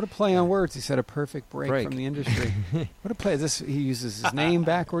 What a play on words. He said a perfect break. From the industry. What a play. He uses his name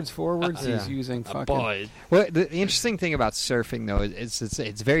backwards, forwards. Yeah. He's using fucking... Well, the interesting thing about surfing, though, is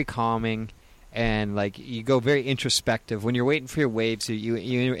it's very calming. And like you go very introspective when you're waiting for your waves. You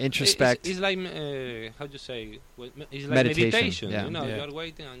introspect. It's like how do you say? It's like meditation. You know, you're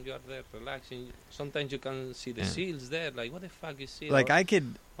waiting and you're there relaxing. Sometimes you can see the seals there. Like what the fuck is seal? Like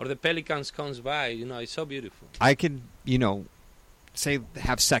or the pelicans comes by. You know, it's so beautiful. I could say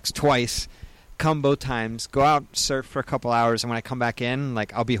have sex twice, come both times, go out surf for a couple hours, and when I come back in,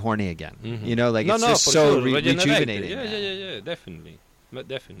 like I'll be horny again. Mm-hmm. You know, like it's just so rejuvenating. Yeah, definitely, but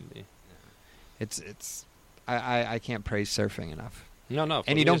definitely. It's I can't praise surfing enough. No.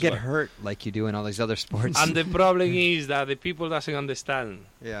 And you don't get hurt like you do in all these other sports. And the problem is that the people doesn't understand.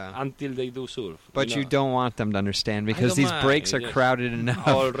 Yeah. Until they do surf. But you don't want them to understand because these breaks are crowded enough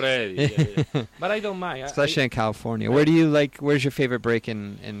already. Yeah. But I don't mind. Especially in California. Where's your favorite break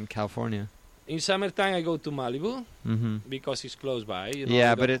in California? In summertime, I go to Malibu because it's close by. You know,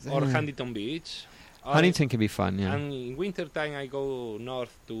 yeah, but it's or Huntington Beach. Huntington can be fun, yeah. And in winter time, I go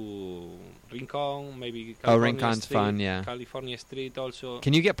north to Rincon, maybe. Rincon's Street, fun, yeah. California Street also.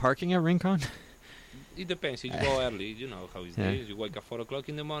 Can you get parking at Rincon? It depends. If you go early, you know how it's days. You wake up 4 o'clock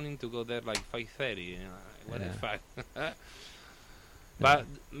in the morning to go there like 5:30. What the fuck? But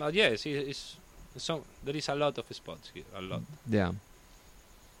yes, there is a lot of spots here. A lot. Yeah.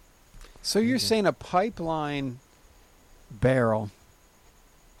 So you're saying a pipeline barrel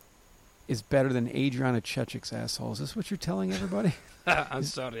is better than Adriana Chechik's asshole. Is this what you're telling everybody? I'm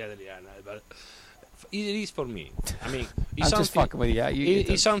sorry, Adriana, but it is for me. I mean, I'm just fucking with you.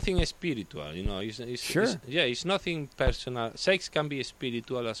 It's something spiritual, you know. It's nothing personal. Sex can be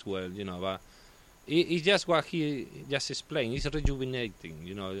spiritual as well, you know. But it's just what he just explained. It's rejuvenating,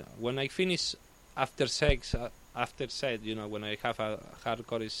 you know. When I finish after sex, you know, when I have a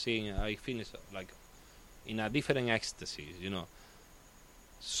hardcore scene, I finish like in a different ecstasy, you know.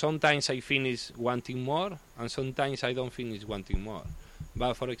 Sometimes I finish wanting more, and sometimes I don't finish wanting more.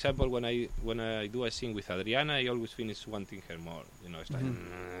 But for example, when I do a scene with Adriana, I always finish wanting her more. You know, it's like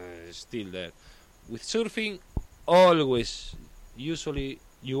still there. With surfing, usually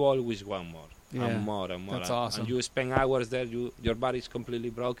you always want more, and more and more. That's awesome. And you spend hours there. Your body's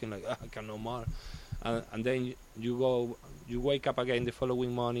completely broken. Like I can no more, and then you wake up again the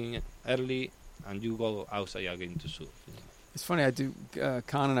following morning early, and you go outside again to surf. You know? It's funny,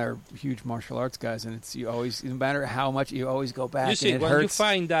 Con and I are huge martial arts guys, and no matter how much, you always go back. You see, and it when hurts. you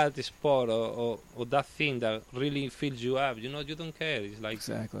find that sport or that thing that really fills you up, you know, you don't care. It's like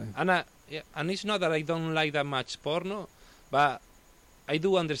exactly. And it's not that I don't like that much porno, but I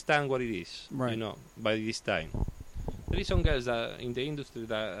do understand what it is. Right. You know, by this time, there is some girls that in the industry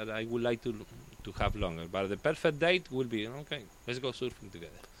that I would like to have longer, but the perfect date will be okay. Let's go surfing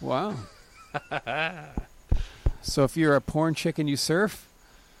together. Wow. So if you're a porn chick and you surf,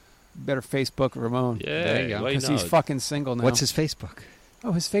 you better Facebook Ramon. Yeah, there you go. Because he's fucking single now. What's his Facebook?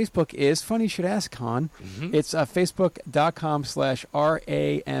 Oh, his Facebook is, funny you should ask, Con. Mm-hmm. It's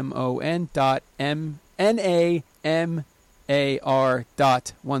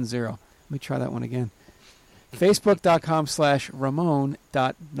facebook.com/RAMON.NAMAR.10. Let me try that one again.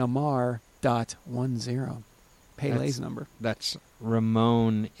 Facebook.com/Ramon.Namar.10. Pele's number. That's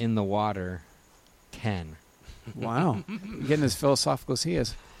Ramon in the water 10. Wow. You're getting as philosophical as he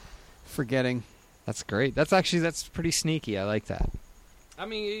is. Forgetting. That's great. That's pretty sneaky. I like that. I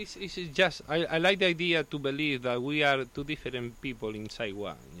mean, it's just I like the idea to believe that we are two different people inside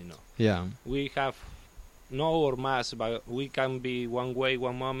one. You know. Yeah. We have no or mass, but we can be one way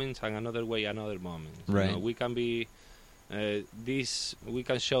one moment and another way another moment. Right. You know, we can be this. We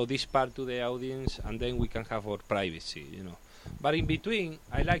can show this part to the audience, and then we can have our privacy. You know. But in between,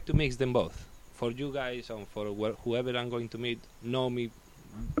 I like to mix them both. For you guys and for whoever I'm going to meet, know me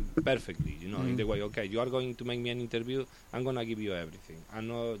perfectly, you know, in the way, okay, you are going to make me an interview, I'm going to give you everything. I'm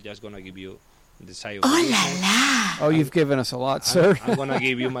not just going to give you the side of the business. Oh, you've given us a lot, I'm, sir. I'm gonna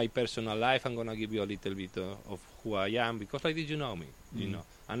give you my personal life. I'm gonna give you a little bit of who I am, because like this you know me, you know.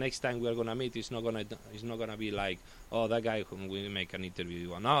 And next time we are gonna meet, it's not gonna be like, oh, that guy whom we make an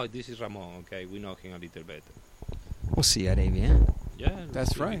interview. No, this is Ramon. Okay, we know him a little better. We'll see you at AVN. Yeah,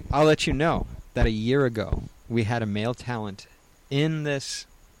 That's right. I'll let you know that a year ago we had a male talent in this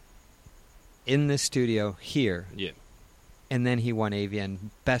studio here, Yeah. and then he won AVN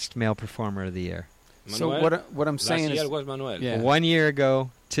Best Male Performer of the Year. So Manuel, what I'm saying last year is, was Manuel. Yeah. 1 year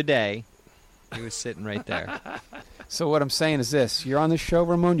ago today, he was sitting right there. so what I'm saying is this: you're on this show,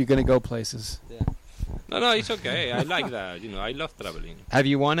 Ramon. You're going to go places. No, it's okay. I like that. You know, I love traveling. Have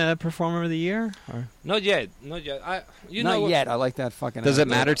you won a Performer of the Year? Or? Not yet. Not know, yet. I like that fucking. Does it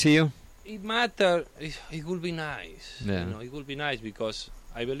attitude. matter to you? It matters. It would be nice. Yeah. You know, it would be nice because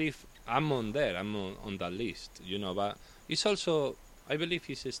I believe I'm on there. I'm on that list. You know, but it's also, I believe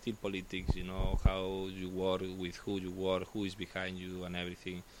it's still politics. You know, how you work with who you work, who is behind you, and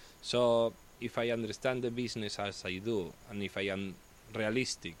everything. So if I understand the business as I do, and if I am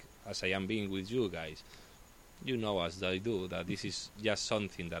realistic as I am being with you guys, you know, as I do, that this is just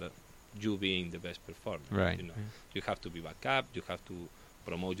something that you being the best performer. Right. You know, you have to be back up. You have to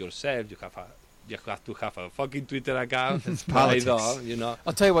promote yourself. You have to have a fucking Twitter account. It's politics. You know.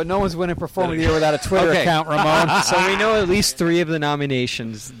 I'll tell you what. No one's winning Performer of the Year without a Twitter account, Ramon. So we know at least 3 of the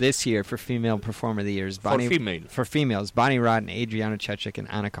nominations this year for Female Performer of the Year is For female. For females, Bonnie Rotten, Adriana Chechik, and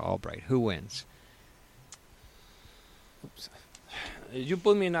Annika Albright. Who wins? You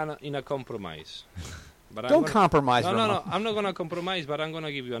put me in a compromise. But Don't compromise, No, Ramon. no. I'm not gonna compromise, but I'm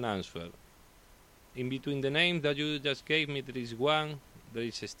gonna give you an answer. In between the names that you just gave me, there is one that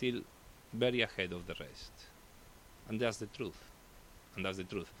is still very ahead of the rest, and that's the truth.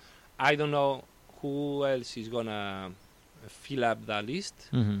 I don't know who else is gonna fill up that list,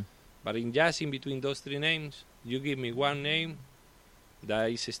 but in between those 3 names, you give me one name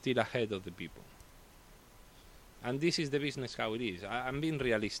that is still ahead of the people. And this is the business how it is. I'm being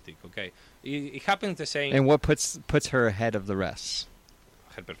realistic, okay? It happens the same. And what puts her ahead of the rest?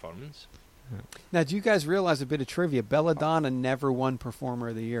 Her performance. Now, do you guys realize a bit of trivia? Belladonna never won Performer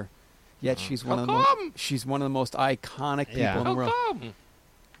of the Year, yet she's one of the most iconic people in the world. How come?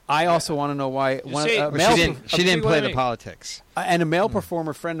 I also want to know why. She didn't play the politics. And a male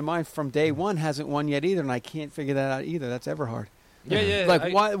performer friend of mine from day one hasn't won yet either, and I can't figure that out either. That's Everhard. Yeah.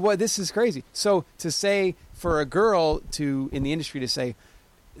 Like, why? This is crazy. So to say for a girl in the industry to say,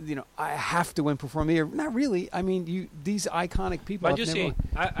 you know, I have to win Performer of the Year. Not really. I mean, these iconic people. But you see,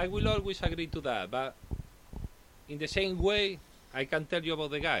 I will always agree to that. But in the same way, I can tell you about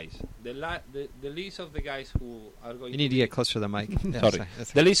the guys. The list of the guys who are going. You need to get closer to the mic. Sorry.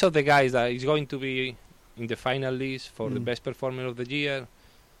 The list of the guys that is going to be in the final list for the best performer of the year.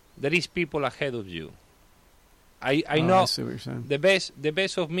 There is people ahead of you. I know. I see what you're saying. The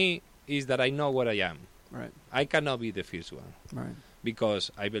best of me is that I know where I am. Right. I cannot be the first one. Right.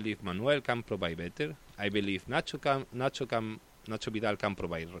 Because I believe Manuel can provide better. I believe Nacho Vidal can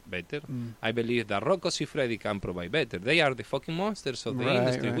provide better. I believe that Rocco Siffredi can provide better. They are the fucking monsters of the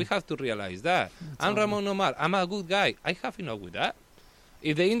industry. Right. We have to realize that. I'm Ramon Omar. I'm a good guy. I have enough with that.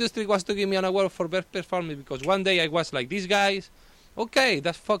 If the industry was to give me an award for best performance because one day I was like these guys, okay,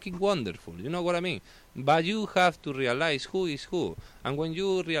 that's fucking wonderful. You know what I mean? But you have to realize who is who. And when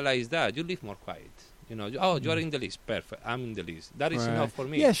you realize that, you live more quiet. You know, you are in the list. Perfect. I'm in the list. That is enough for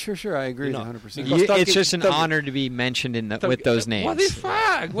me. Yeah, sure. I agree, You know, 100%. It's just an honor to be mentioned with those names. What the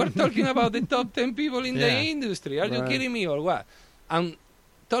fuck? We're talking about the top 10 people in the industry. Are you kidding me or what? I'm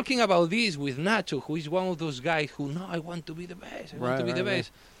talking about this with Nacho, who is one of those guys who, no, I want to be the best. I want to be the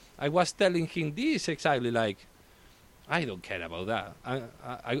best. I was telling him this exactly like, I don't care about that.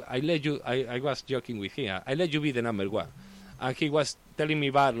 I let you, I was joking with him. I let you be the number one. And he was telling me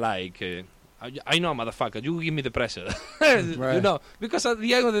about like, I know, motherfucker, you give me the pressure. You know, because at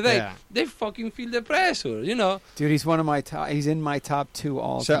the end of the day, they fucking feel the pressure, you know. Dude, he's one of my top, he's in my top 2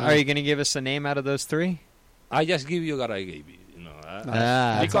 all So time. are you going to give us a name out of those 3? I just give you what I gave you, you know.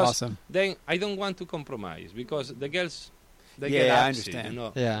 That's because awesome. Then I don't want to compromise because the girls, they Yeah, get I upset, understand. you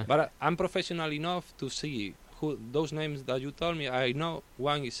know. Yeah. But I'm professional enough to see who those names that you told me. I know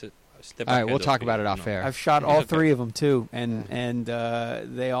one is a step All right, ahead we'll of talk me, about it you off know. air. I've shot It's all okay. 3 of them too, and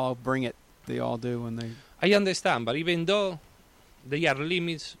they all bring it. They all do when they. I understand, but even though there are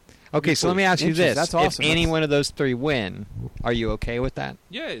limits. Okay, so let me ask you this. That's awesome. If any one of those 3 win, are you okay with that?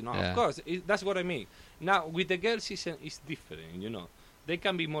 Yeah, no, of course. That's what I mean. Now, with the girls, it's different, you know. They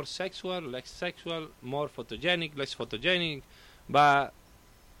can be more sexual, less sexual, more photogenic, less photogenic. But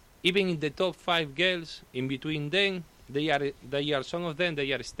even in the top 5 girls, in between them, they are some of them.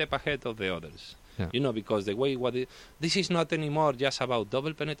 They are a step ahead of the others. Yeah. You know, because the way this is not anymore just about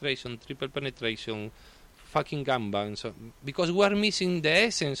double penetration, triple penetration, fucking gangbang. So because we are missing the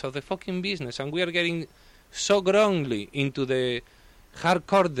essence of the fucking business, and we are getting so wrongly into the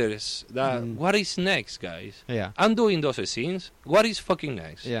hardcorders that what is next, guys? Yeah. I'm doing those scenes. What is fucking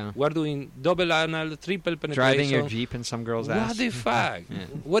next? Yeah. We're doing double anal, triple penetration. Driving your Jeep in some girl's ass. What the fuck? Yeah.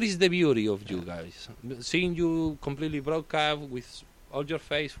 What is the beauty of you guys? Seeing you completely broke up with all your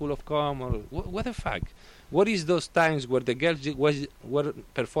face full of cum, or what the fuck? What is those times where the girls were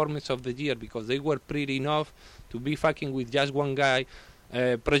performance of the year because they were pretty enough to be fucking with just one guy,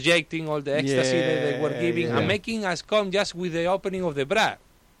 projecting all the ecstasy that they were giving and making us come just with the opening of the bra?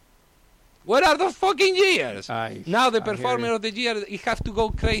 Where are those fucking years? Now the performer of the year, he have to go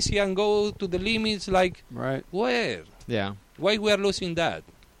crazy and go to the limits. Like, where? Yeah. Why we are losing that?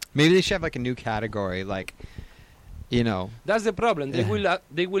 Maybe they should have like a new category, like, you know. That's the problem.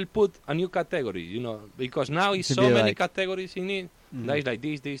 They will put a new category, you know, because now it's so many categories in it. That is like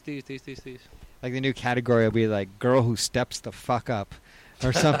this. Like the new category will be like girl who steps the fuck up.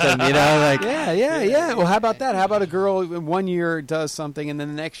 Or something, you know, like yeah. Well, how about that? How about a girl in 1 year does something, and then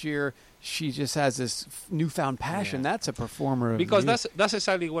the next year she just has this newfound passion? That's a performer. Because that's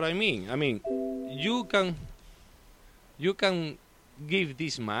exactly what I mean. I mean, you can give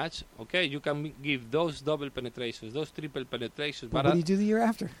this much, okay? You can give those double penetrations, those triple penetrations. But what do you do the year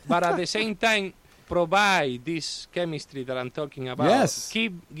after? But at the same time, provide this chemistry that I'm talking about. Yes.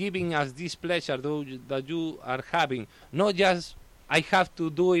 Keep giving us this pleasure that you are having, not just. I have to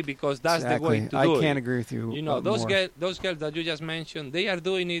do it because that's the way to do it. I can't agree with you. You know, those girls that you just mentioned, they are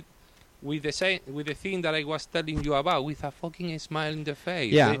doing it with the thing that I was telling you about, with a fucking smile in the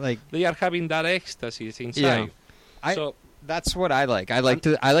face. Yeah, they are having that ecstasy inside. Yeah. That's what I like. I like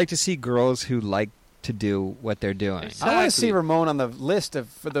to see girls who like to do what they're doing. Exactly. I want to see Ramon on the list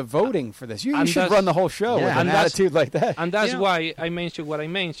for the voting for this. You should run the whole show with an attitude like that. And that's why I mentioned what I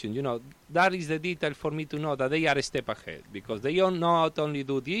mentioned. You know, that is the detail for me to know that they are a step ahead, because they don't not only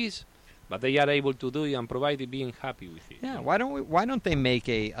do this, but they are able to do it and provide it being happy with it. Yeah. Why don't they make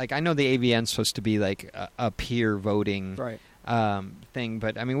I know the AVN's supposed to be like a peer voting thing,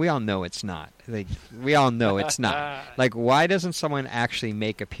 but I mean we all know it's not. We all know it's not. Like, why doesn't someone actually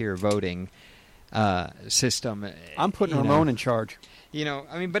make a peer voting system? I'm putting Ramon in charge. You know,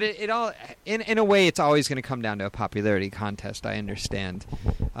 I mean, but it all, in a way, it's always going to come down to a popularity contest, I understand.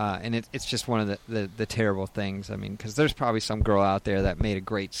 And it's just one of the terrible things. I mean, because there's probably some girl out there that made a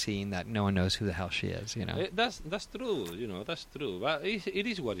great scene that no one knows who the hell she is, you know. That's true, you know, that's true. But it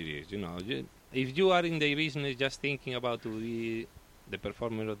is what it is, you know. If you are in the business just thinking about to be the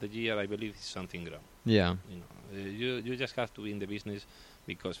performer of the year, I believe it's something wrong. Yeah. You know, you just have to be in the business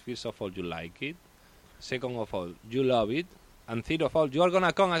because, first of all, you like it. Second of all, you love it. And third of all, you are going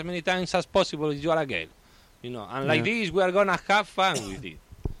to come as many times as possible if you are a girl. You know, and like this, we are going to have fun with it.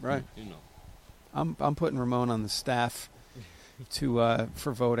 Right. You know. I'm putting Ramon on the staff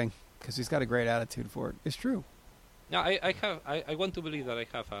for voting because he's got a great attitude for it. It's true. Yeah, I want to believe that I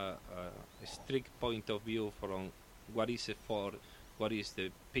have a strict point of view from what is it for, what is the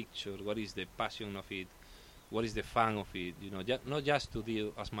picture, what is the passion of it, what is the fun of it. You know, not just to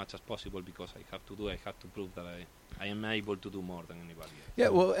do as much as possible because I have to prove that I am able to do more than anybody else. Yeah,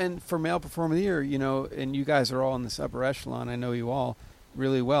 well, and for Male Performer of the Year, you know, and you guys are all in this upper echelon. I know you all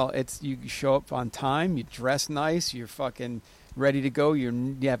really well. It's you show up on time, you dress nice, you're fucking ready to go. You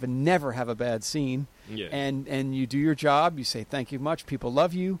never have a bad scene, and you do your job. You say thank you much. People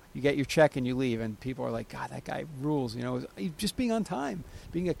love you. You get your check and you leave, and people are like, God, that guy rules. You know, just being on time,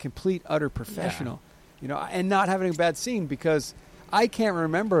 being a complete utter professional. Yeah. You know, and not having a bad scene, because I can't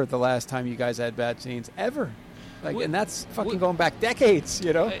remember the last time you guys had bad scenes ever. Like, and that's fucking going back decades,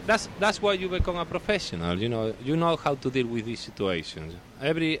 you know. That's why you become a professional. You know how to deal with these situations.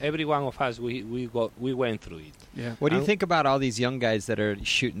 Every one of us, we went through it. Yeah. What do you think about all these young guys that are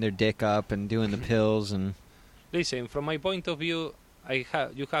shooting their dick up and doing the pills and? Listen, from my point of view,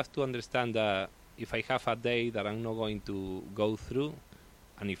 you have to understand that if I have a day that I'm not going to go through,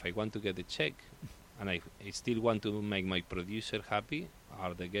 and if I want to get the check, and I still want to make my producer happy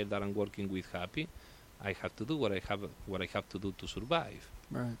or the girl that I'm working with happy, I have to do what I have to do to survive.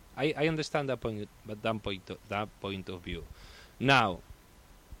 Right. I understand that point, but that point of view. Now,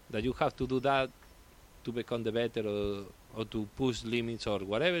 that you have to do that to become the better or to push limits or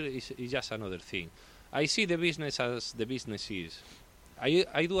whatever is just another thing. I see the business as the business is.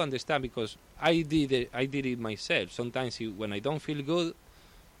 I do understand because I did it myself. Sometimes when I don't feel good,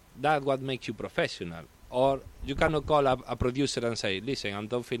 that's what makes you professional. Or you cannot call a producer and say, listen, I'm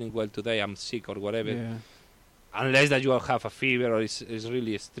not feeling well today, I'm sick or whatever. Yeah. unless that you have a fever or it's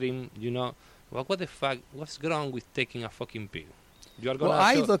really extreme, you know. Well, what the fuck? What's wrong with taking a fucking pill? You are gonna Well,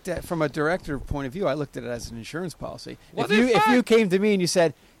 I looked at from a director point of view. I looked at it as an insurance policy. What If you came to me and you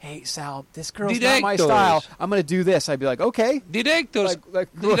said, "Hey, Sal, this girl's not my style. I'm going to do this," I'd be like, "Okay."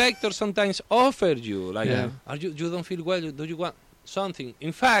 Directors sometimes offer you like, Yeah. you don't feel well. Do you want something?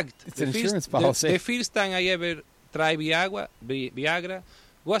 In fact, It's an insurance policy. The first time I ever tried Viagra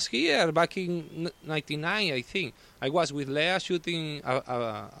was here back in '99, I think. I was with Leah shooting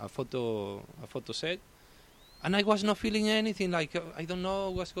a photo set. And I was not feeling anything, like, I don't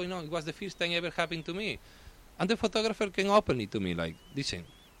know what's going on. It was the first time ever happened to me. And the photographer came openly to me, like, listen,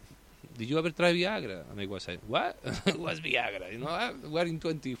 did you ever try Viagra? And I was like, what? What's Viagra? You know, we're in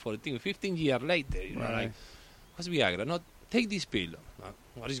 2014, 15 years later. You know, Right. like, what's Viagra? No, take this pill.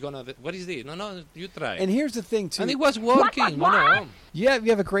 What is this? No, you try. And here's the thing, too. And it was working, you know. Yeah,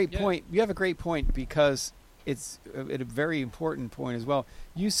 you have a great Yeah. point. You have a great point because it's a very important point as well.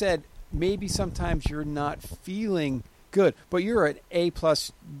 You said maybe sometimes you're not feeling good, but you're an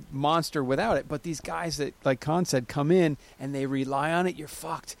A-plus monster without it. But these guys that, like Khan said, come in and they rely on it, you're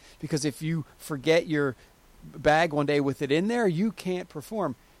fucked. Because if you forget your bag one day with it in there, you can't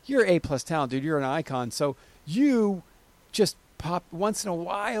perform. You're A-plus talent, dude. You're an icon. So you just pop once in a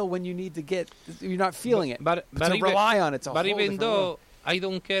while when you need to you're not feeling it. But to even, rely on it's a But whole even different though world. I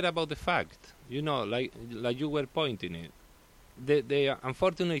don't care about the fact, you know, like you were pointing it, the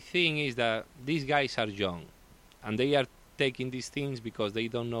unfortunate thing is that these guys are young, and they are taking these things because they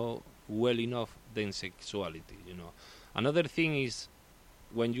don't know well enough the sexuality, you know. Another thing is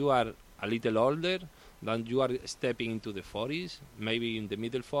when you are a little older, then you are stepping into the 40s, maybe in the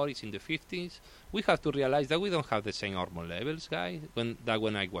middle 40s, in the 50s, we have to realize that we don't have the same hormone levels, guys, when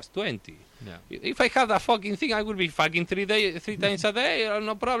I was 20. Yeah. If I had that fucking thing, I would be fucking 3 times a day. I have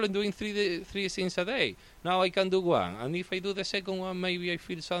no problem doing three things a day. Now I can do one, and if I do the second one, maybe I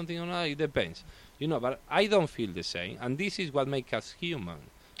feel something or not. It depends, you know. But I don't feel the same, and this is what makes us human.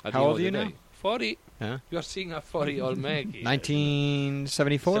 How old are you now? 40. Yeah. You are seeing a 40-year-old man.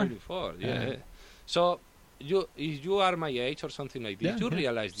 1974? 74, yeah. So if you are my age or something like this, Yeah,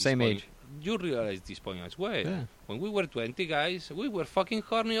 realize this Same point. age. You realize this point as well. Yeah. When we were 20, guys, we were fucking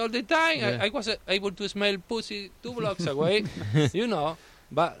horny all the time. Yeah. I was able to smell pussy 2 blocks away, you know.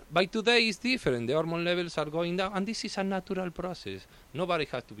 But by today it's different. The hormone levels are going down, and this is a natural process. Nobody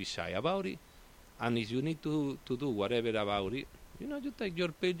has to be shy about it. And if you need to do whatever about it, you know, you take your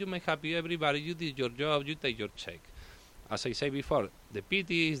pill, you make happy everybody, you did your job, you take your check. As I said before, the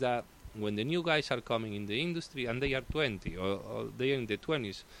pity is that when the new guys are coming in the industry and they are 20 or they are in the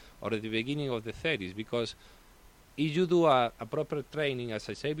 20s or at the beginning of the 30s, because if you do a proper training, as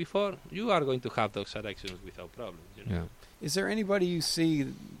I said before, you are going to have those erections without problems. You know? Yeah. Is there anybody you see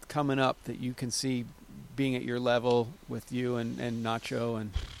coming up that you can see being at your level with you and Nacho?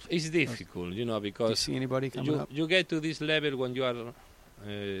 And It's difficult, you know, do you because see anybody coming up? you get to this level when you are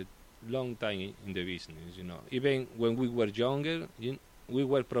long time in the business, you know. Even when we were younger, we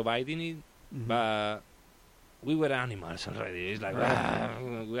were providing it, Mhm. but we were animals already. It's like,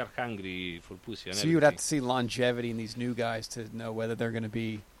 we are hungry for pussy and So you would have everything. to see longevity in these new guys to know whether they're going to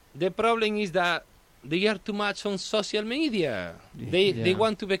be. The problem is that they are too much on social media. They Yeah.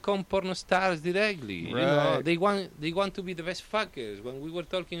 want to become porn stars directly. You know, Right. they want to be the best fuckers. When we were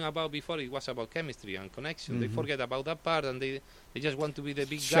talking about before, it was about chemistry and connection. They Mhm. forget about that part, and they just want to be the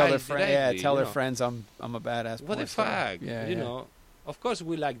big Show their guys friends, directly. tell you their know. friends I'm a badass. What porn the star. fuck? Yeah, you yeah. know. Of course,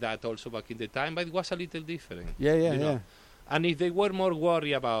 we like that also back in the time, but it was a little different. Yeah, you know. yeah. And if they were more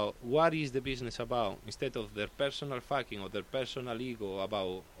worried about what is the business about, instead of their personal fucking or their personal ego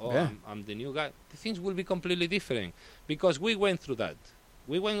about, Yeah. I'm the new guy, the things will be completely different. Because we went through that.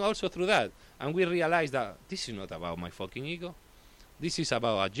 We went also through that. And we realized that this is not about my fucking ego. This is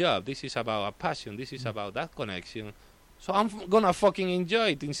about a job. This is about a passion. This is about that connection. So I'm gonna fucking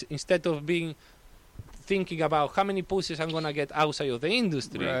enjoy it instead of being thinking about how many pussies I'm gonna get outside of the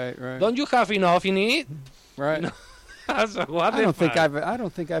industry. Right. Don't you have enough in it? Right. You know? So what I the don't think fuck? I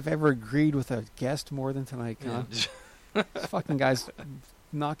don't think I've ever agreed with a guest more than tonight, Con. Yeah. This fucking guy's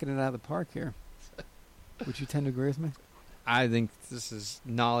knocking it out of the park here. Would you tend to agree with me? I think this is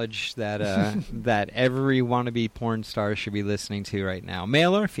knowledge that that every wannabe porn star should be listening to right now,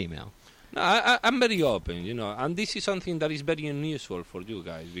 male or female. No, I'm very open, you know, and this is something that is very unusual for you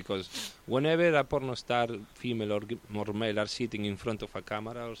guys, because whenever a porno star, female or male, are sitting in front of a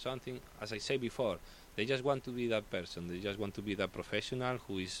camera or something, as I said before, they just want to be that person. They just want to be that professional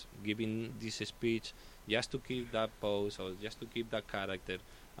who is giving this speech just to keep that pose or just to keep that character.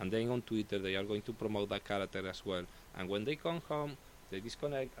 And then on Twitter, they are going to promote that character as well. And when they come home, they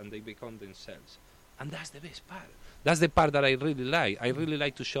disconnect and they become themselves. And that's the best part. That's the part that I really like. I really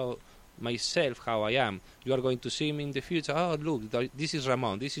like to show myself how I am. You are going to see me in the future. Oh, look, this is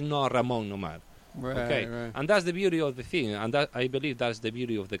Ramon. This is not Ramon Nomar. Right, okay, right. and that's the beauty of the thing, and that I believe that's the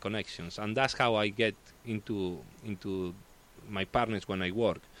beauty of the connections, and that's how I get into my partners when I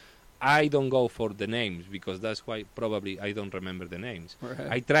work. I don't go for the names because that's why probably I don't remember the names. Right.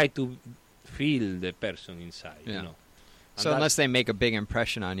 I try to feel the person inside, Yeah. you know. And So unless they make a big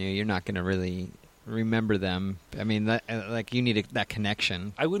impression on you, you're not going to really remember them. I mean, like you need that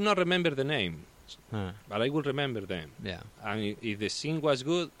connection. I would not remember the name, Huh. but I will remember them. Yeah. And if the scene was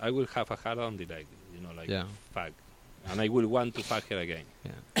good, I will have a heart on the like, you know, like Yeah. fuck, and I will want to fuck her again.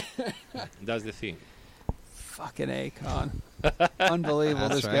 Yeah. That's the thing. Fucking Akon. Unbelievable,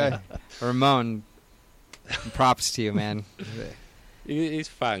 That's this right. guy. Ramon, props to you, man. It's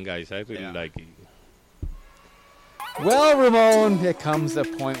fun, guys. I really like it. Well, Ramon, it comes the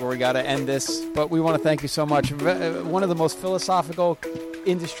point where we got to end this, but we want to thank you so much. One of the most philosophical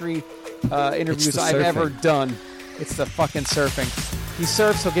industry interviews the I've surfing. ever done. It's the fucking surfing. He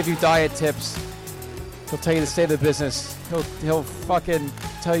surfs. He'll give you diet tips. He'll tell you the state of the business. He'll fucking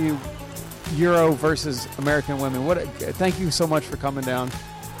tell you Euro versus American women. Thank you so much for coming down.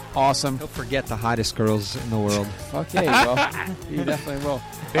 Awesome. He'll forget the hottest girls in the world. Fuck yeah, he will. He definitely will.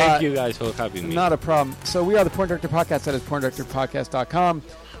 Thank you guys for having me. Not a problem. So we are the Porn Director Podcast. That is porndirectorpodcast.com.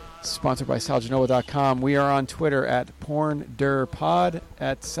 Sponsored by SalGenoa.com. We are on Twitter at PornDirPod,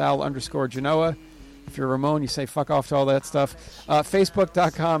 at Sal_Genoa. If you're Ramon, you say fuck off to all that stuff.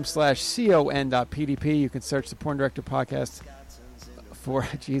 Facebook.com/con.pdp. You can search the Porn Director Podcast for,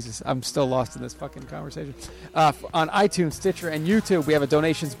 Jesus, I'm still lost in this fucking conversation. On iTunes, Stitcher, and YouTube, we have a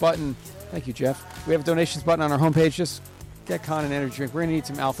donations button. Thank you, Jeff. We have a donations button on our homepage. Just get Con an energy drink. We're going to need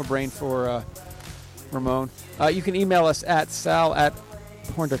some Alpha Brain for Ramon. You can email us at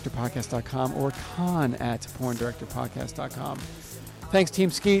sal@porndirectorpodcast.com or con@porndirectorpodcast.com. Thanks,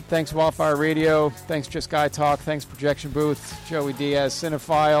 Team Skeet. Thanks, Wildfire Radio. Thanks, Just Guy Talk. Thanks, Projection Booth, Joey Diaz,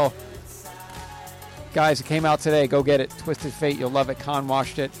 Cinephile. Guys, it came out today. Go get it. Twisted Fate. You'll love it. Con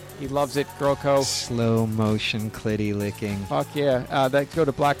watched it. He loves it. Girlco. Slow motion clitty licking. Fuck yeah. Go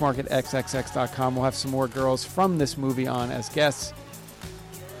to blackmarketxxx.com. We'll have some more girls from this movie on as guests.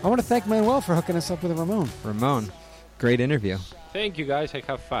 I want to thank Manuel for hooking us up with Ramon. Ramon, great interview. Thank you, guys. I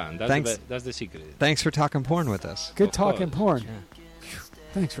have fun. Thanks. That's the secret. Thanks for talking porn with us. Good Of talking course. porn.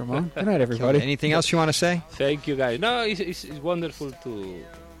 Thanks, Ramon. Good night, everybody. Anything else you want to say? Thank you, guys. No, it's wonderful to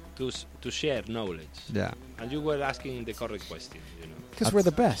share knowledge. Yeah. And you were asking the correct question, you know. Because we're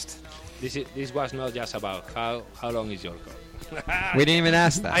the best. This was not just about how long is your cock. We didn't even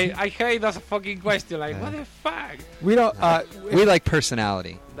ask that. I hate that fucking question. Like, what the fuck? We don't. We like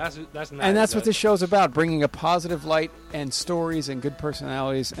personality. That's nice. And that's what this show's about, bringing a positive light and stories and good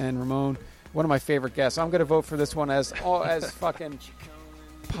personalities. And Ramon, one of my favorite guests. I'm going to vote for this one as fucking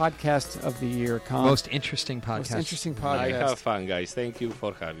podcast of the year. Con. Most interesting podcast. Most interesting I podcast. have fun, guys. Thank you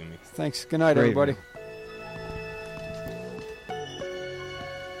for having me. Thanks. Good night, Great, everybody. man.